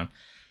Tomato Town.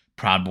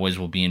 Proud Boys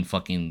will be in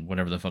fucking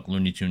whatever the fuck,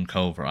 Looney Tune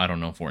Cove, or I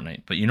don't know,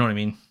 Fortnite. But you know what I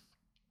mean?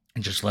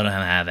 And just let them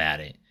have at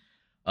it.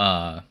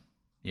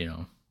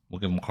 We'll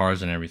give them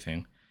cars and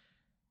everything.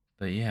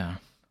 But yeah,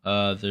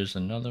 there's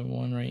another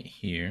one right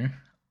here.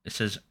 It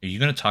says, are you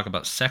going to talk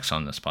about sex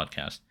on this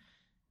podcast?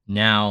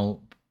 Now,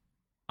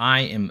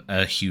 I am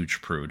a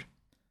huge prude.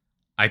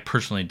 I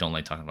personally don't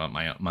like talking about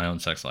my own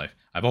sex life.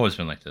 I've always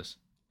been like this.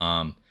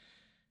 Now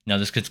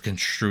this gets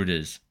construed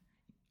as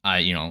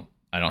I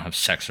don't have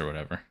sex or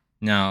whatever.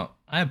 Now,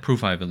 I have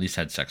proof I've at least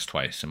had sex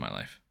twice in my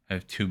life. I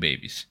have 2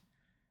 babies.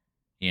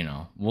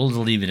 We'll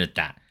leave it at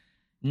that.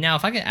 Now,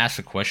 if I get asked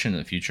a question in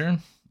the future,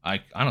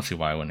 I don't see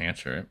why I wouldn't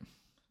answer it.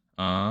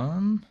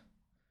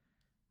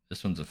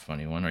 This one's a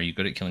funny one. Are you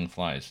good at killing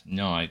flies?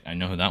 No, I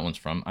know who that one's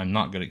from. I'm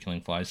not good at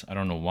killing flies. I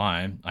don't know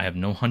why. I have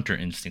no hunter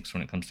instincts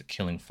when it comes to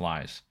killing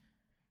flies.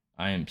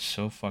 I am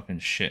so fucking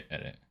shit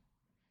at it.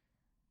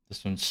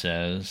 This one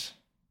says,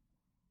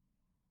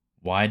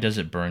 why does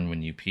it burn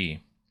when you pee?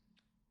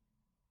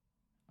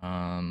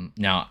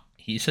 Now,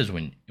 he says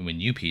when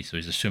you pee, so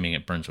he's assuming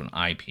it burns when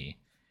I pee.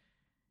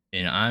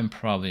 And I'm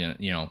probably,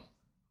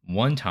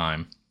 one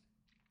time,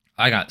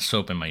 I got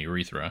soap in my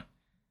urethra,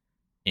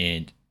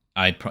 and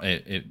I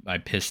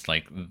pissed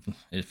like,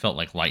 it felt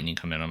like lightning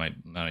coming out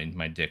of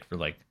my dick for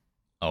like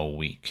a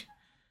week.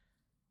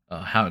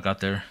 How it got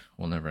there,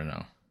 we'll never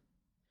know.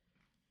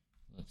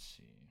 Let's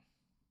see.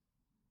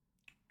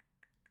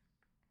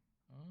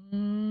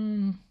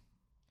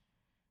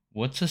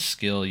 What's a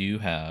skill you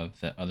have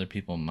that other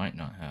people might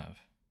not have?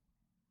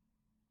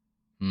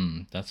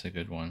 That's a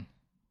good one.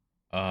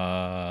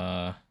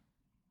 I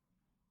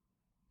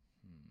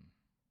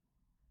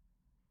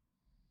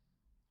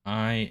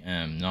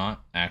am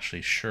not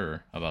actually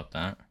sure about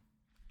that.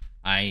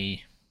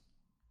 I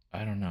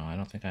don't know. I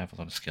don't think I have a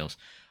lot of skills.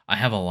 I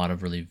have a lot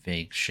of really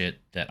vague shit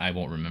that I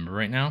won't remember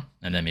right now,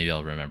 and then maybe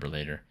I'll remember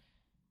later.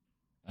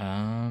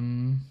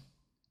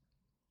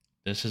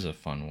 This is a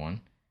fun one.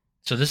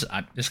 So this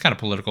is kind of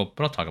political,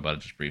 but I'll talk about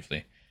it just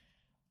briefly.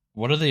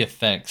 What are the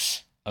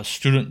effects of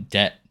student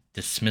debt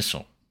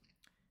dismissal?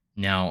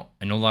 Now,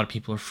 I know a lot of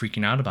people are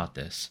freaking out about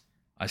this.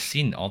 I've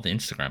seen all the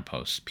Instagram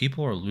posts.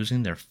 People are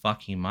losing their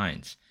fucking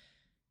minds.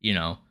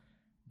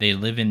 They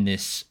live in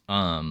this,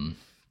 there's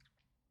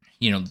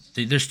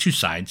 2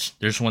 sides.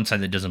 There's one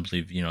side that doesn't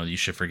believe, you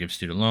should forgive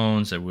student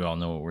loans, that we all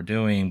know what we're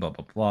doing, blah,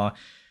 blah, blah.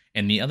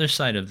 And the other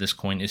side of this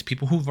coin is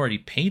people who've already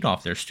paid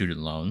off their student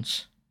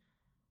loans.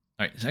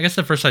 All right, so I guess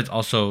the first side's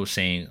also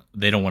saying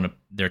they don't want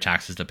their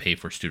taxes to pay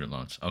for student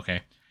loans.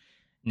 Okay,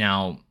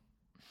 now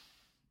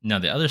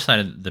the other side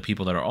of the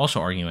people that are also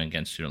arguing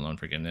against student loan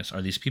forgiveness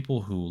are these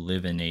people who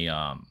live in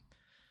a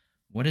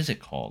what is it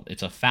called?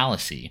 It's a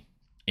fallacy.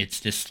 It's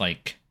this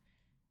like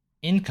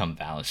income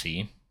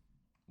fallacy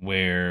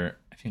where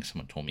I think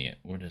someone told me it.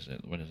 What is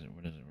it?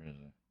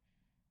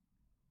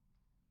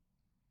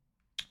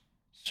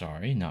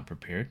 Sorry, not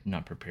prepared.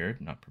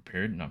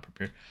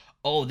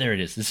 Oh, there it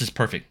is. This is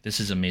perfect. This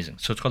is amazing.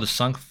 So it's called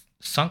the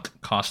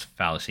sunk cost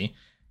fallacy,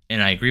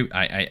 and I agree.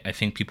 I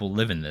think people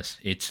live in this.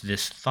 It's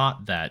this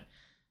thought that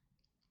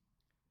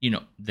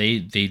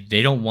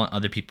they don't want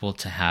other people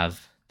to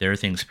have their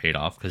things paid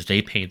off because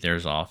they paid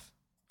theirs off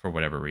for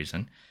whatever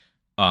reason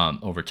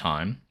over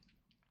time,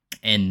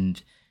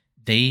 and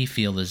they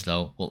feel as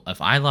though, well,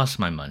 if I lost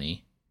my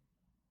money,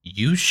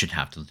 you should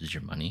have to lose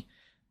your money.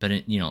 But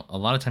a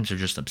lot of times they're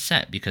just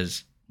upset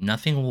because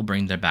nothing will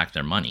bring back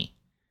their money,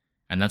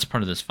 and that's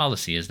part of this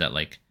fallacy is that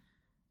like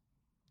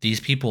these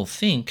people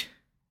think,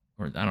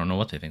 or I don't know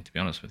what they think, to be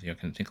honest with you. I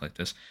can think like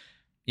this.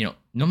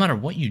 No matter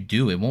what you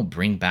do, it won't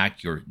bring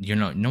back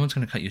no one's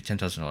going to cut you a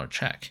 $10,000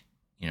 check,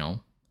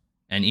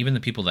 and even the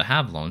people that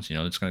have loans,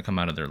 it's going to come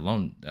out of their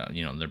loan,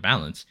 their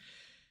balance.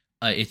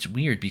 It's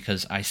weird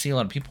because I see a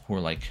lot of people who are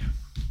like,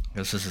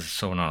 this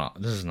is not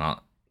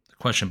the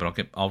question, but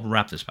I'll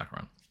wrap this back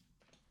around.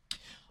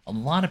 A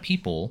lot of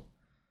people,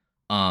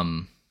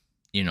 where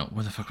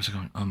the fuck was I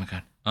going? Oh my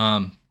God.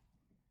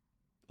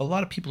 A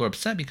lot of people are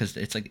upset because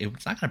it's like,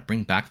 it's not going to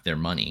bring back their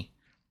money.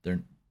 They're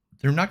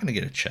not going to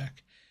get a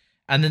check.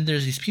 And then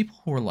there's these people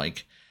who are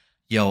like,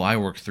 yo, I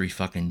work 3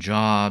 fucking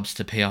jobs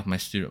to pay off my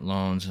student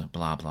loans,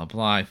 blah, blah,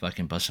 blah. I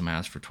fucking bust my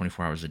ass for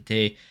 24 hours a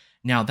day.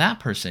 Now that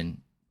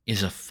person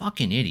is a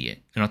fucking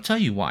idiot. And I'll tell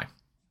you why.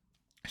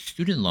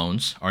 Student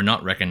loans are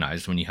not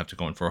recognized when you have to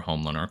go in for a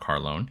home loan or a car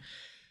loan.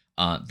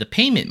 The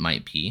payment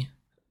might be,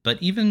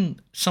 but even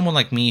someone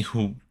like me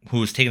who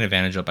was taken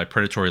advantage of by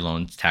predatory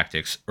loans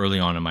tactics early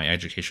on in my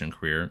education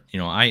career,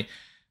 by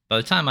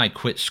the time I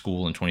quit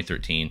school in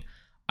 2013,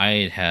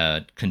 I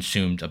had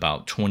consumed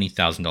about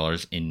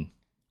 $20,000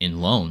 in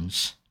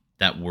loans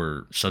that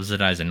were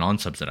subsidized and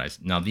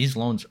non-subsidized. Now these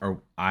loans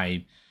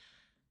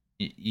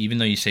even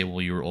though you say, well,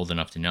 you were old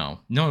enough to know.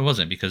 No, it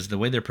wasn't, because the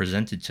way they're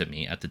presented to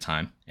me at the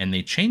time, and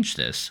they changed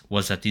this,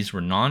 was that these were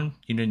you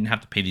didn't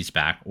have to pay these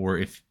back, or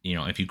if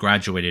you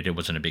graduated, it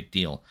wasn't a big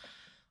deal.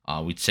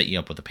 We'd set you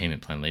up with a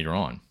payment plan later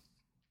on.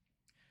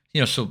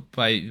 So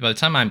by the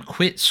time I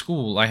quit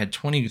school, I had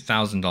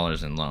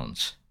 $20,000 in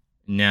loans.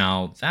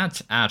 Now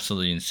that's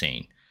absolutely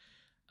insane.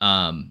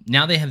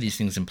 Now they have these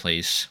things in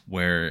place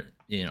where,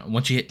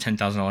 once you hit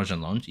 $10,000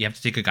 in loans, you have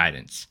to take a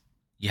guidance.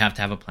 You have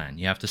to have a plan.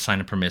 You have to sign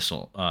a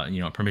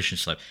permission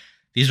slip.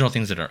 These are all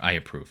things that I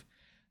approve.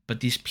 But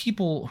these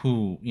people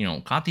who,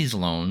 got these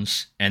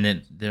loans and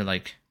then they're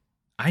like,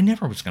 I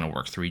never was going to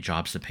work 3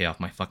 jobs to pay off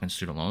my fucking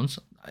student loans.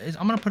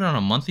 I'm going to put it on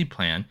a monthly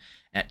plan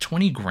at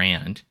 20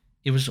 grand.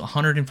 It was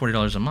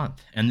 $140 a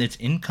month, and it's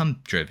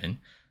income driven,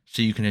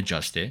 so you can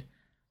adjust it.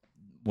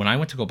 When I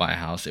went to go buy a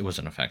house, it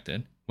wasn't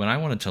affected. When I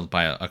wanted to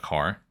buy a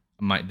car,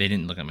 they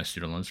didn't look at my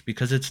student loans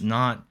because it's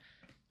not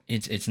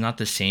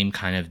the same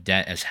kind of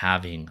debt as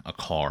having a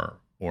car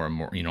or a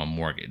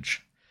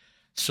mortgage.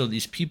 So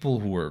these people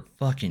who are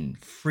fucking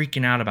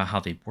freaking out about how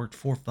they worked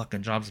 4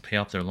 fucking jobs to pay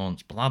off their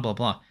loans, blah, blah,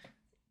 blah.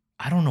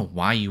 I don't know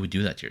why you would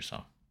do that to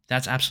yourself.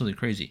 That's absolutely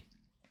crazy.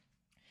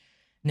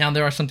 Now,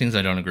 there are some things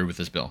I don't agree with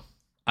this bill.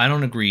 I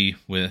don't agree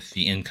with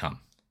the income.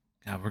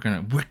 God,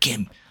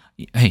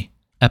 hey,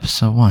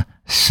 episode 1.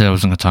 So I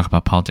was going to talk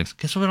about politics.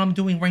 Guess what I'm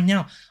doing right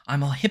now?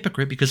 I'm a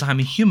hypocrite because I'm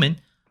a human.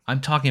 I'm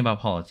talking about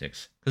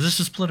politics because this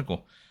is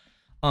political.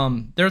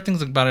 There are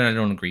things about it I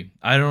don't agree.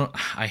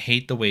 I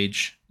hate the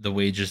wages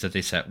that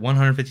they set.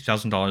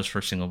 $150,000 for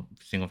a single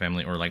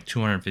family, or like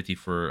 $250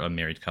 for a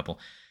married couple.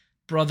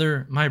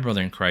 My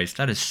brother in Christ,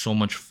 that is so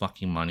much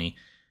fucking money.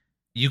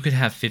 You could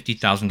have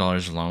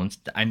 $50,000 loans.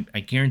 I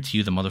guarantee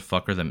you, the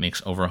motherfucker that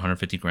makes over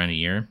 150 grand a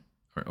year,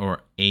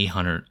 or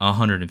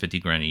 150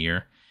 grand a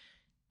year,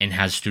 and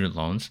has student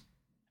loans,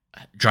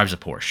 drives a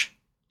Porsche.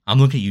 I'm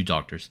looking at you,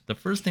 doctors. The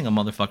first thing a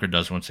motherfucker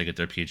does once they get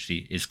their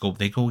PhD is go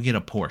get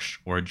a Porsche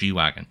or a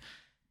G-Wagon.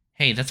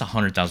 Hey, that's a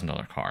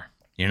 $100,000 car.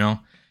 I don't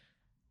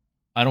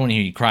want to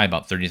hear you cry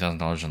about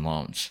 $30,000 in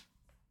loans.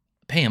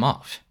 Pay them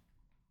off.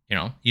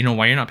 You know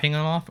why you're not paying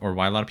them off, or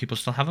why a lot of people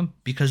still have them?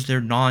 Because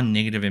they're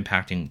non-negative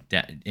impacting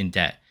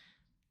debt.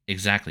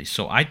 Exactly.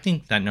 So I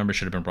think that number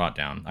should have been brought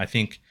down. I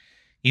think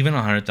even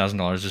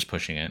 $100,000 is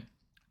pushing it.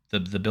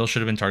 The bill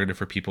should have been targeted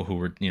for people who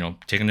were,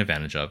 taken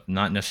advantage of,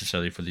 not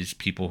necessarily for these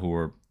people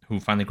who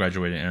finally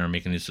graduated and are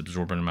making this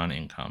absorbent amount of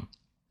income.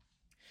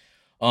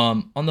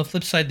 On the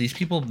flip side, these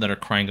people that are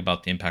crying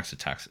about the impacts of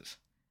taxes.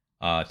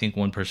 I think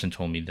one person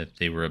told me that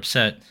they were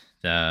upset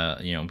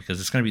that,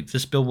 because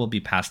this bill will be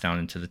passed down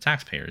into the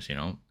taxpayers,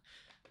 if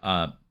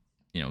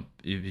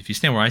you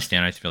stand where I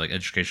stand, I feel like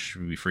education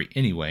should be free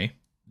anyway.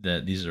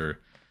 That these are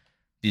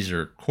these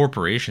are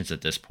corporations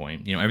at this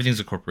point. Everything's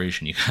a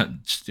corporation. You got,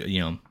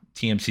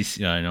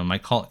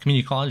 TMCC,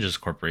 community college is a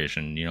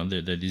corporation.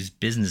 They're these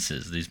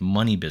businesses, these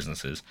money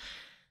businesses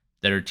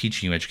that are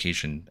teaching you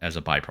education as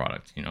a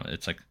byproduct.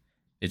 It's like,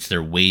 it's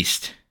their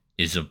waste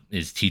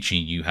is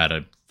teaching you how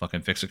to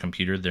fucking fix a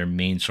computer. Their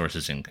main source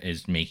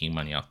is making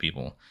money off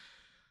people.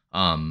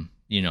 And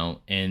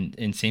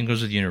same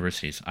goes with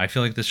universities. I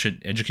feel like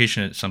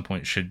education at some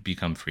point should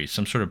become free.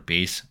 Some sort of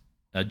base,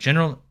 a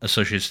general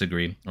associate's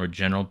degree or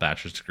general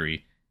bachelor's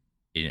degree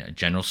in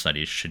general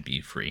studies should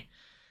be free.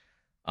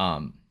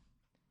 We're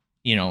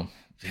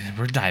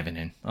diving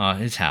in.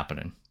 It's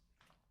happening.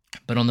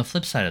 But on the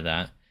flip side of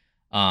that,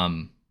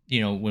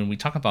 when we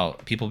talk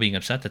about people being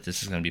upset that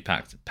this is going to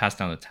be passed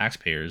down to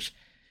taxpayers,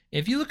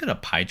 if you look at a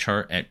pie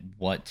chart at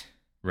what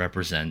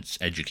represents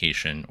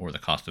education or the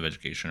cost of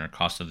education or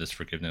cost of this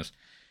forgiveness,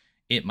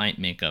 it might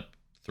make up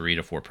 3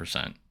 to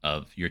 4%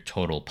 of your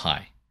total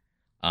pie.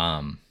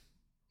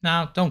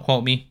 Now, don't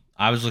quote me.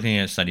 I was looking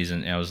at studies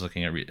and I was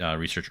looking at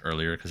research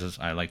earlier because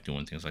I like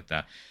doing things like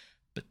that.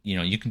 But,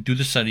 you can do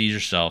the studies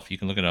yourself. You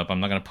can look it up. I'm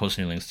not going to post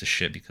any links to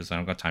shit because I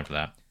don't got time for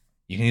that.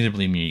 You can either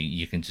believe me,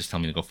 you can just tell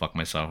me to go fuck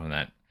myself and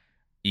that,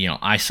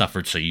 I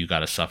suffered, so you got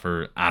to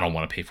suffer. I don't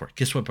want to pay for it.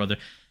 Guess what, brother?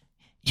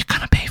 You're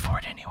going to pay for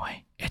it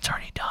anyway. It's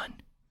already done.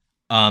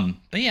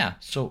 But yeah,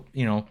 so,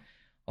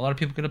 a lot of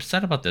people get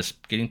upset about this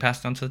getting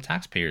passed on to the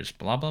taxpayers,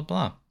 blah, blah,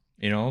 blah,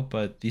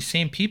 but these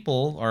same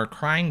people are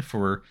crying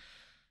for,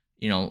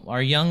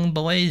 our young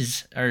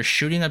boys are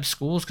shooting up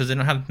schools because they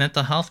don't have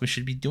mental health. We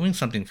should be doing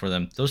something for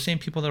them. Those same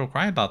people that will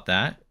cry about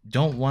that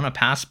don't want to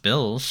pass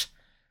bills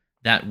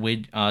that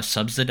would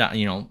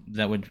subsidize,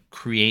 that would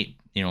create,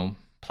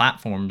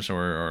 platforms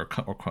or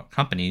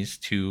companies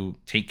to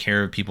take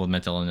care of people with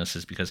mental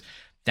illnesses, because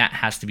that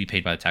has to be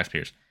paid by the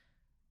taxpayers.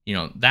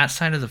 That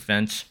side of the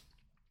fence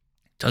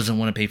doesn't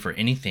want to pay for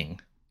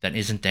anything that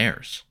isn't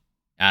theirs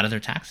out of their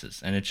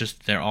taxes. And it's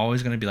just, they're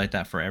always going to be like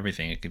that for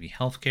everything. It could be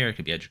healthcare, it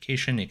could be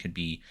education, it could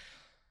be,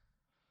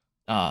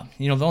 the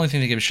only thing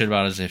they give a shit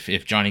about is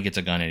if Johnny gets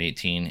a gun at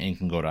 18 and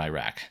can go to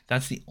Iraq.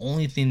 That's the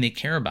only thing they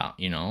care about,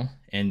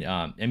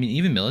 And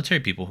even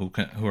military people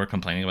who are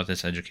complaining about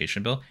this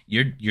education bill,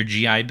 your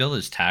GI Bill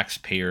is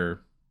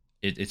taxpayer.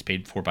 It's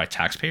paid for by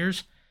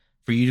taxpayers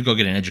for you to go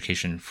get an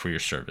education for your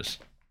service.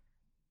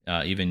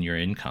 Even your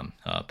income,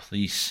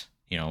 police,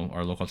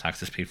 our local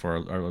taxes paid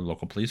for our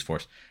local police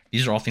force.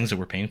 These are all things that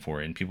we're paying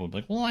for, and people are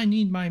like, well, I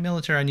need my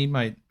military, I need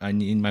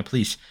my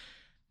police.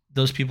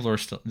 Those people are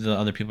still, the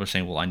other people are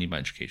saying, well, I need my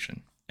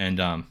education. And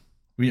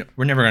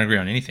we're never going to agree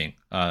on anything.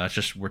 That's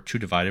just, we're too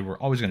divided. We're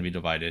always going to be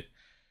divided.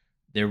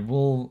 There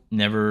will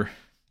never,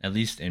 at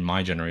least in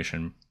my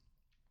generation,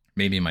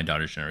 maybe in my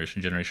daughter's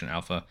generation, Generation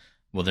Alpha,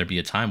 will there be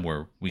a time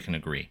where we can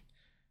agree.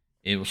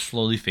 It will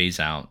slowly phase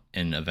out,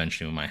 and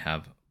eventually we might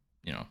have,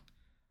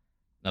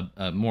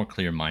 a more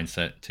clear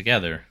mindset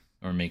together,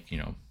 or make,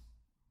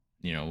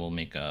 we'll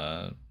make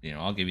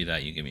I'll give you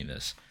that, you give me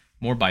this.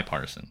 More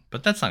bipartisan.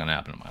 But that's not going to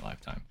happen in my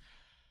lifetime.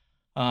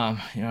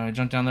 I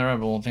jumped down the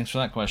rabbit hole. Thanks for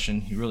that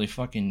question. You really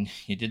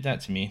you did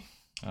that to me.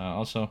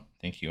 Also,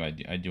 thank you. I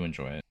do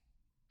enjoy it.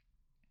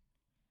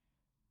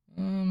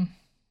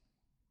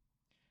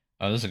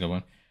 Oh, this is a good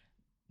one.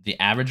 The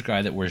average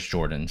guy that wears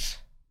Jordans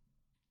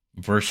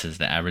versus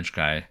the average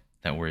guy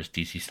that wears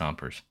DC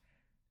Stompers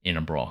in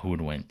a brawl. Who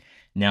would win?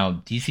 Now,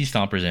 DC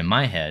Stompers, in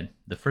my head,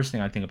 the first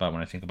thing I think about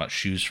when I think about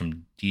shoes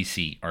from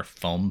DC are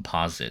foam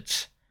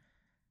posits.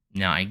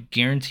 Now, I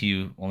guarantee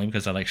you, only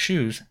because I like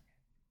shoes,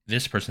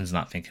 this person's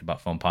not thinking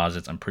about foam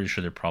posits. I'm pretty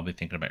sure they're probably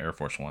thinking about Air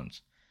Force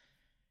Ones.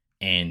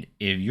 And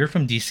if you're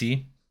from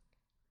DC,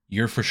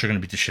 you're for sure going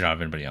to beat the shit out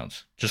of anybody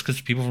else. Just because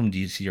people from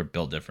DC are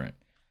built different.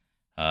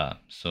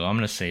 So I'm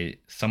going to say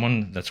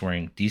someone that's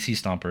wearing DC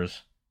Stompers,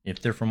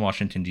 if they're from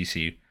Washington,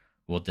 D.C.,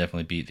 will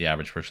definitely beat the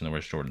average person that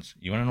wears Jordans.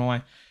 You want to know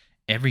why?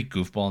 Every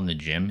goofball in the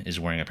gym is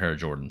wearing a pair of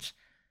Jordans.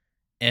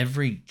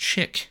 Every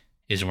chick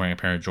is wearing a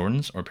pair of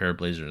Jordans or a pair of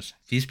Blazers.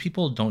 These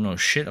people don't know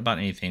shit about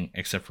anything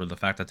except for the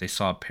fact that they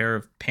saw a pair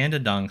of Panda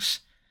Dunks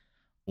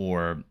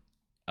or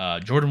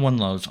Jordan 1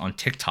 Lows on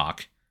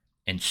TikTok,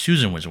 and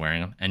Susan was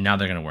wearing them, and now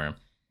they're going to wear them.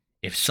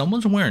 If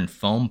someone's wearing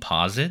foam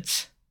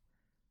posits,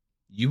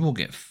 you will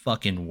get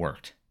fucking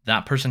worked.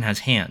 That person has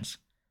hands.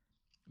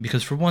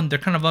 Because for one, they're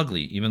kind of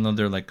ugly, even though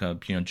they're like a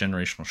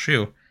generational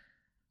shoe.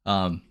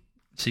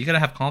 So you gotta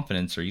have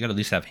confidence, or you gotta at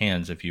least have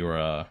hands if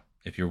you're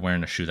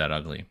wearing a shoe that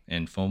ugly.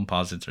 And foam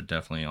posits are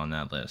definitely on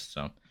that list.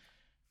 So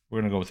we're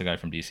gonna go with the guy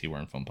from DC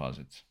wearing foam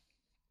posits.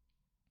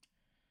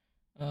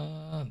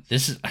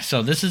 This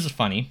is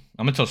funny.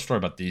 I'm gonna tell a story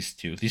about these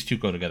two. These two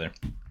go together.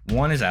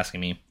 One is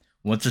asking me,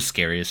 what's the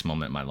scariest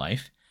moment in my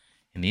life?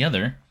 And the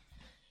other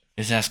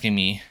is asking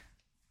me,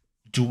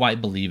 do I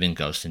believe in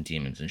ghosts and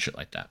demons and shit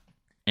like that?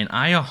 And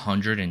I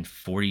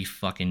 140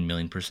 fucking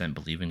million%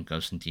 believe in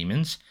ghosts and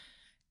demons.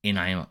 And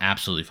I am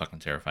absolutely fucking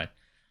terrified.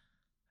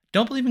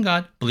 Don't believe in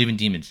God, believe in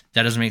demons.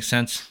 That doesn't make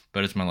sense,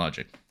 but it's my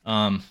logic.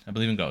 I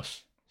believe in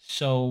ghosts.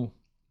 So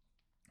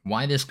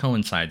why this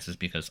coincides is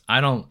because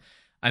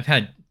I've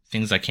had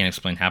things I can't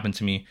explain happen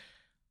to me.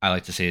 I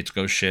like to say it's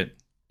ghost shit.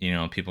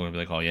 people will be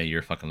like, oh yeah,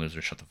 you're a fucking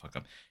loser, shut the fuck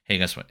up. Hey,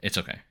 guess what? It's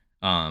okay.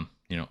 I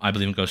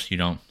believe in ghosts, you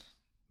don't.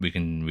 We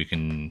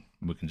can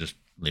just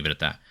leave it at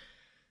that.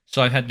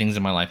 So I've had things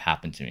in my life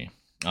happen to me.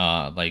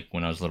 Like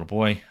when I was a little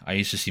boy, I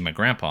used to see my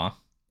grandpa,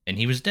 and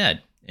he was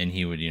dead, and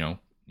he would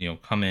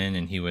come in,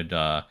 and he would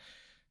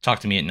talk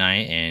to me at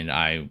night, and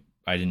I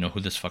didn't know who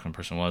this fucking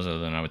person was, other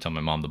than I would tell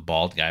my mom the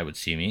bald guy would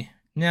see me.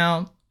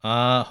 Now,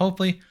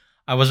 hopefully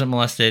I wasn't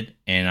molested,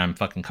 and I'm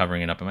fucking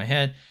covering it up in my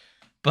head.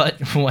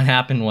 But what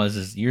happened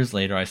is years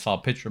later, I saw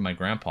a picture of my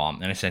grandpa,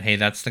 and I said, hey,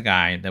 that's the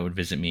guy that would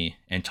visit me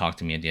and talk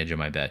to me at the edge of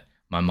my bed.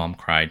 My mom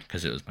cried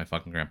because it was my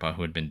fucking grandpa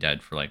who had been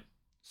dead for like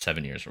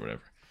 7 years or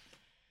whatever.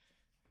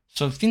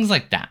 So things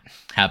like that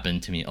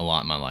happened to me a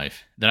lot in my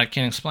life that I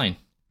can't explain.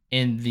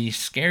 And the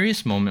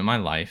scariest moment in my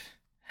life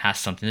has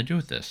something to do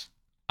with this.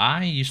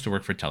 I used to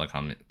work for a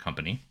telecom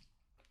company.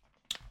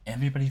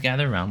 Everybody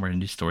gather around. We're going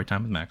to do story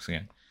time with Max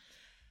again.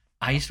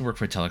 I used to work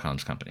for a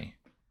telecoms company.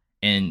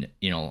 And,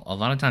 a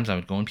lot of times I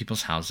would go in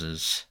people's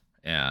houses.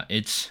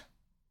 It's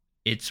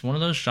one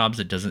of those jobs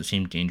that doesn't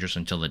seem dangerous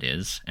until it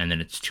is, and then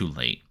it's too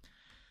late.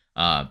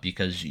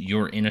 Because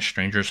you're in a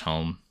stranger's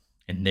home,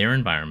 in their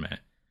environment,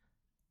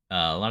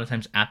 a lot of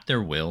times at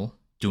their will,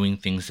 doing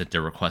things that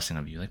they're requesting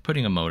of you, like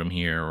putting a modem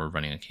here or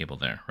running a cable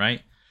there,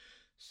 right?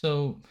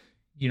 So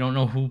you don't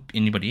know who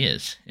anybody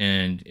is,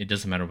 and it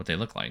doesn't matter what they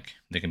look like.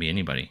 They can be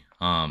anybody.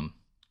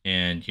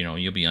 And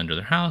you'll be under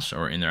their house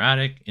or in their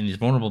attic in these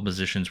vulnerable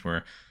positions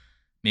where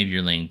maybe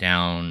you're laying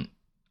down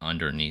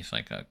underneath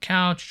like a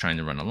couch trying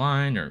to run a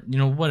line or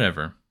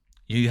whatever.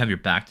 You have your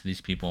back to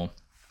these people.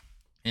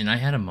 And I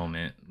had a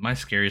moment, my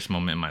scariest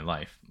moment in my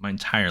life, my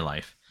entire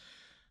life,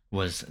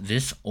 was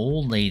this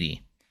old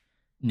lady.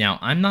 Now,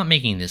 I'm not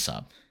making this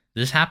up.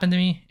 This happened to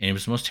me, and it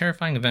was the most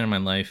terrifying event in my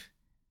life.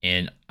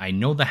 And I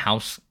know the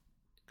house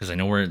because I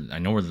know where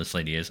this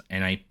lady is,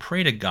 and I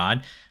pray to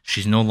God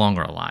she's no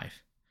longer alive.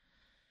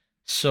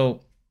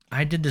 So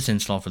I did this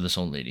install for this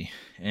old lady,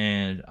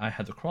 and I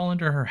had to crawl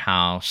into her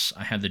house.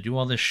 I had to do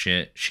all this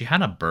shit. She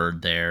had a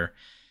bird there,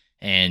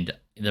 and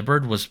the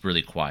bird was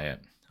really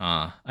quiet.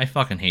 I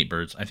fucking hate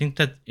birds. I think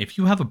that if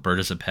you have a bird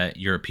as a pet,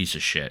 you're a piece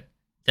of shit.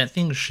 That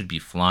thing should be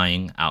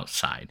flying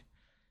outside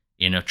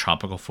in a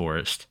tropical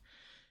forest,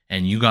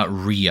 and you got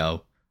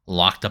Rio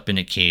locked up in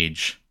a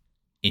cage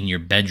in your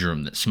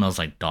bedroom that smells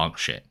like dog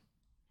shit.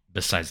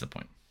 Besides the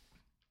point.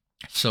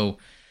 So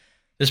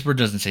this bird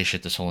doesn't say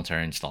shit this whole entire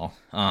install.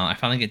 I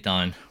finally get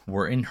done.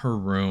 We're in her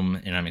room,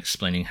 and I'm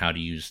explaining how to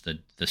use the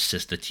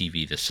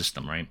TV, the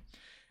system, right?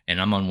 And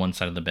I'm on one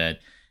side of the bed,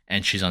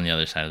 and she's on the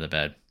other side of the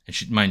bed.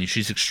 And mind you,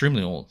 she's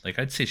extremely old. Like,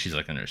 I'd say she's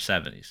like in her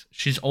 70s.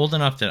 She's old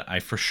enough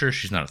that for sure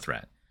she's not a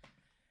threat.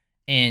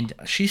 And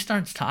she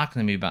starts talking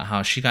to me about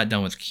how she got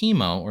done with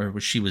chemo, or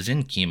she was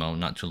in chemo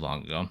not too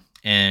long ago,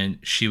 and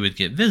she would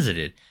get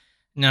visited.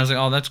 And I was like,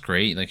 oh, that's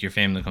great. Like, your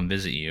family will come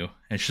visit you.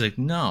 And she's like,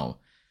 no.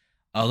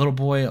 A little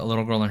boy, a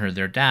little girl, and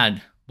their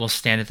dad will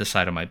stand at the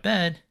side of my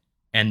bed,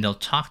 and they'll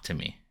talk to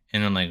me.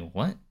 And I'm like,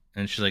 what?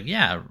 And she's like,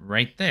 yeah,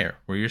 right there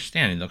where you're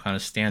standing. They'll kind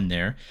of stand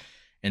there,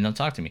 and they'll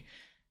talk to me.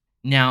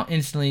 Now,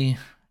 instantly,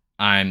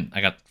 I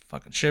got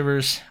fucking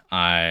shivers.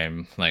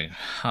 I'm like,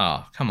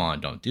 oh, come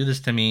on, don't do this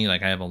to me.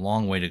 Like, I have a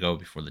long way to go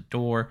before the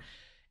door.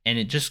 And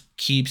it just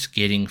keeps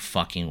getting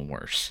fucking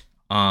worse.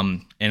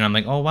 And I'm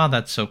like, oh, wow,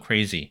 that's so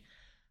crazy.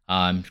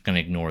 I'm going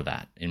to ignore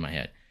that in my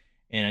head.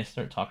 And I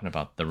start talking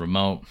about the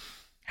remote,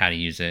 how to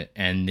use it.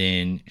 And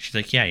then she's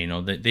like, yeah,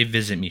 they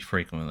visit me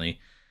frequently,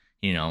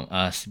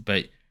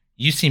 but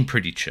you seem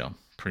pretty chill,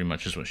 pretty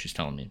much is what she's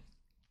telling me.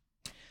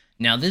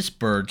 Now, this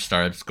bird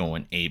starts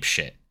going ape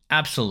shit.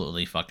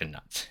 Absolutely fucking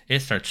nuts. It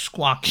starts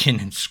squawking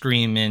and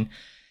screaming.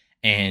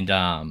 And,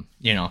 and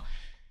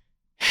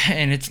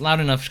it's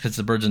loud enough because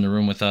the bird's in the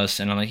room with us.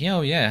 And I'm like,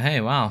 yo, yeah,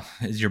 hey, wow.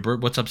 Is your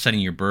bird, what's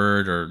upsetting your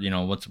bird? Or,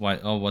 what's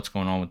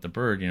going on with the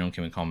bird?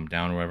 Can we calm him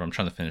down or whatever? I'm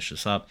trying to finish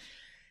this up.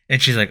 And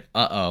she's like,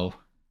 uh-oh,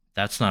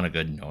 that's not a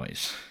good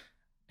noise.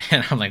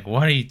 And I'm like,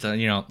 what are you,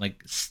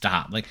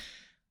 stop. Like,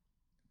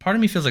 part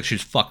of me feels like she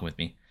was fucking with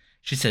me.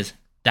 She says,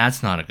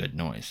 that's not a good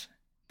noise.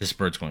 This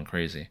bird's going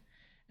crazy.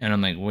 And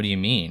I'm like, what do you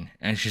mean?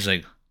 And she's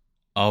like,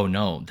 oh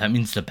no, that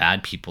means the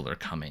bad people are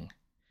coming.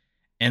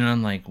 And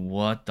I'm like,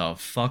 what the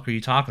fuck are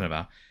you talking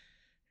about?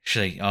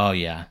 She's like, oh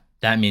yeah,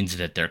 that means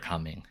that they're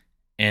coming.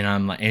 And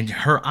I'm like, and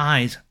her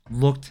eyes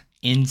looked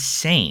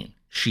insane.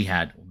 She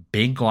had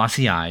big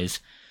glossy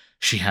eyes.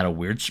 She had a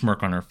weird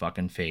smirk on her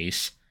fucking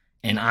face.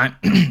 And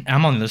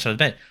I'm on the other side of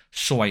the bed.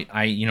 So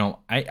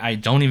I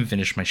don't even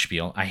finish my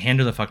spiel. I hand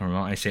her the fucking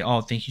remote. I say,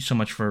 oh, thank you so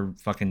much for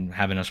fucking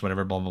having us,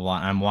 whatever, blah, blah, blah.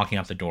 And I'm walking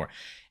out the door.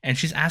 And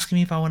she's asking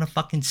me if I want to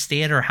fucking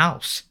stay at her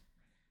house.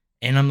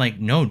 And I'm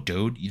like, no,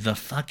 dude, the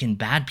fucking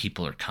bad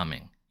people are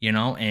coming,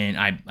 And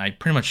I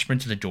pretty much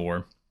sprint to the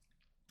door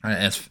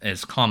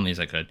as calmly as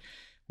I could.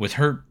 With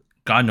her,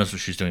 God knows what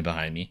she's doing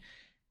behind me.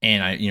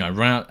 And I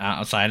run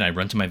outside, I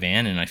run to my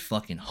van, and I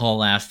fucking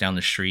haul ass down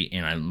the street,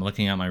 and I'm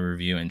looking at my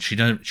review, and she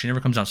never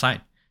comes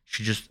outside.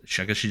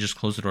 I guess she just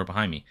closed the door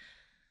behind me.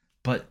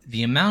 But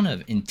the amount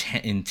of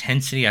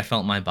intensity I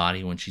felt in my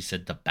body when she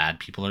said the bad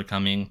people are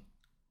coming,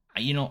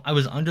 I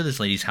was under this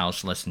lady's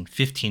house less than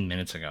 15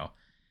 minutes ago.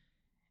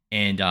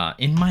 And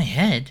in my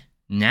head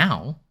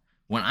now,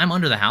 when I'm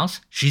under the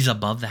house, she's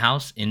above the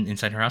house,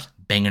 inside her house,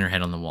 banging her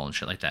head on the wall and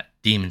shit like that.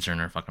 Demons are in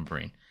her fucking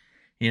brain.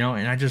 And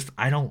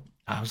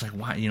I was like,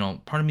 why?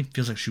 Part of me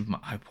feels like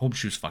I hope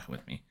she was fucking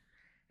with me.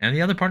 And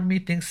the other part of me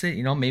thinks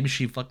that, maybe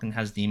she fucking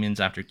has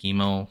demons after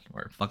chemo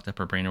or fucked up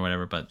her brain or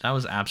whatever. But that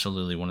was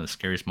absolutely one of the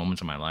scariest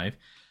moments of my life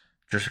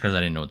just because I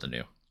didn't know what to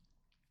do.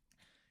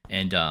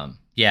 And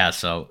yeah,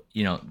 so,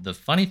 the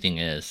funny thing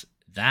is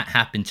that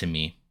happened to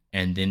me.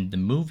 And then the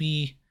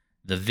movie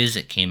The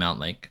Visit came out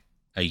like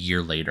a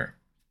year later.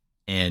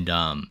 And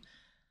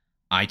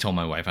I told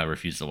my wife I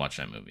refused to watch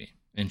that movie.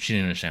 And she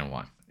didn't understand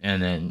why. And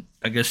then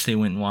I guess they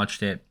went and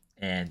watched it.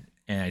 And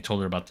I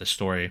told her about the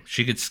story.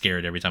 She gets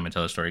scared every time I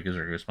tell the story. It gives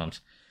her goosebumps.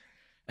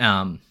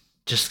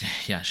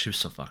 She was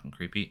so fucking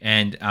creepy.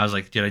 And I was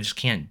like, dude, I just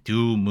can't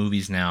do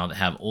movies now that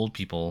have old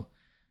people,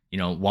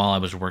 while I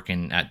was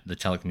working at the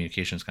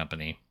telecommunications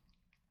company.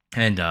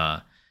 And,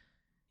 and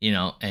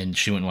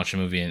she went and watched the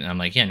movie, and I'm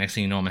like, yeah, next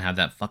thing you know, I'm gonna have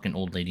that fucking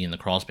old lady in the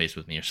crawl space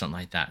with me or something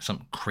like that.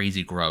 Something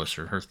crazy gross,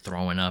 or her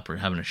throwing up or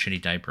having a shitty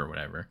diaper or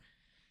whatever.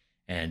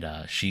 And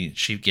she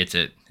gets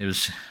it. It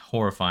was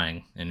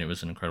horrifying, and it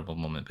was an incredible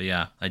moment. But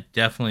yeah,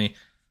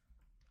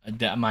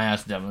 my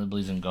ass definitely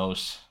believes in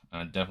ghosts.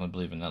 I definitely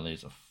believe in that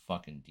lady's a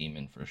fucking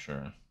demon for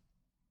sure.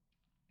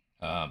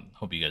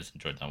 Hope you guys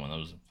enjoyed that one. That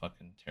was a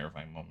fucking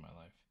terrifying moment in my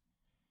life.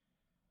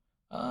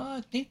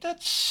 I think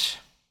that's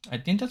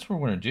what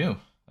we're gonna do.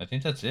 I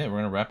think that's it. We're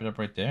gonna wrap it up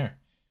right there.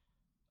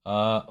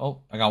 I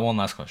got one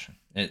last question.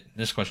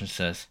 This question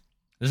says,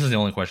 this is the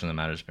only question that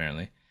matters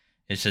apparently.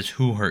 It says,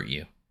 who hurt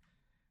you?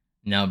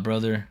 Now,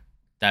 brother,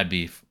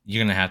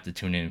 you're gonna have to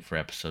tune in for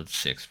episode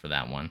 6 for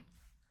that one,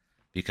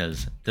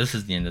 because this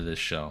is the end of this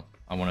show.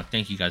 I want to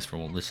thank you guys for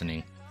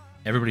listening.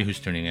 Everybody who's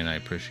tuning in, I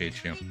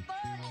appreciate you.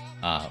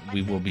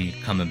 We will be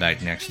coming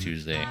back next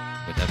Tuesday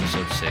with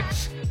episode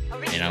 6,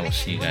 and I will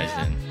see you guys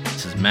then.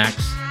 This is Max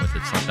with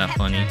It's Not That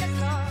Funny,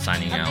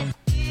 signing out.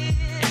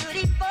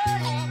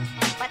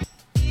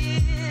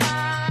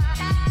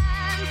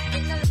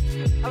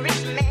 A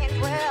rich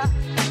man's world.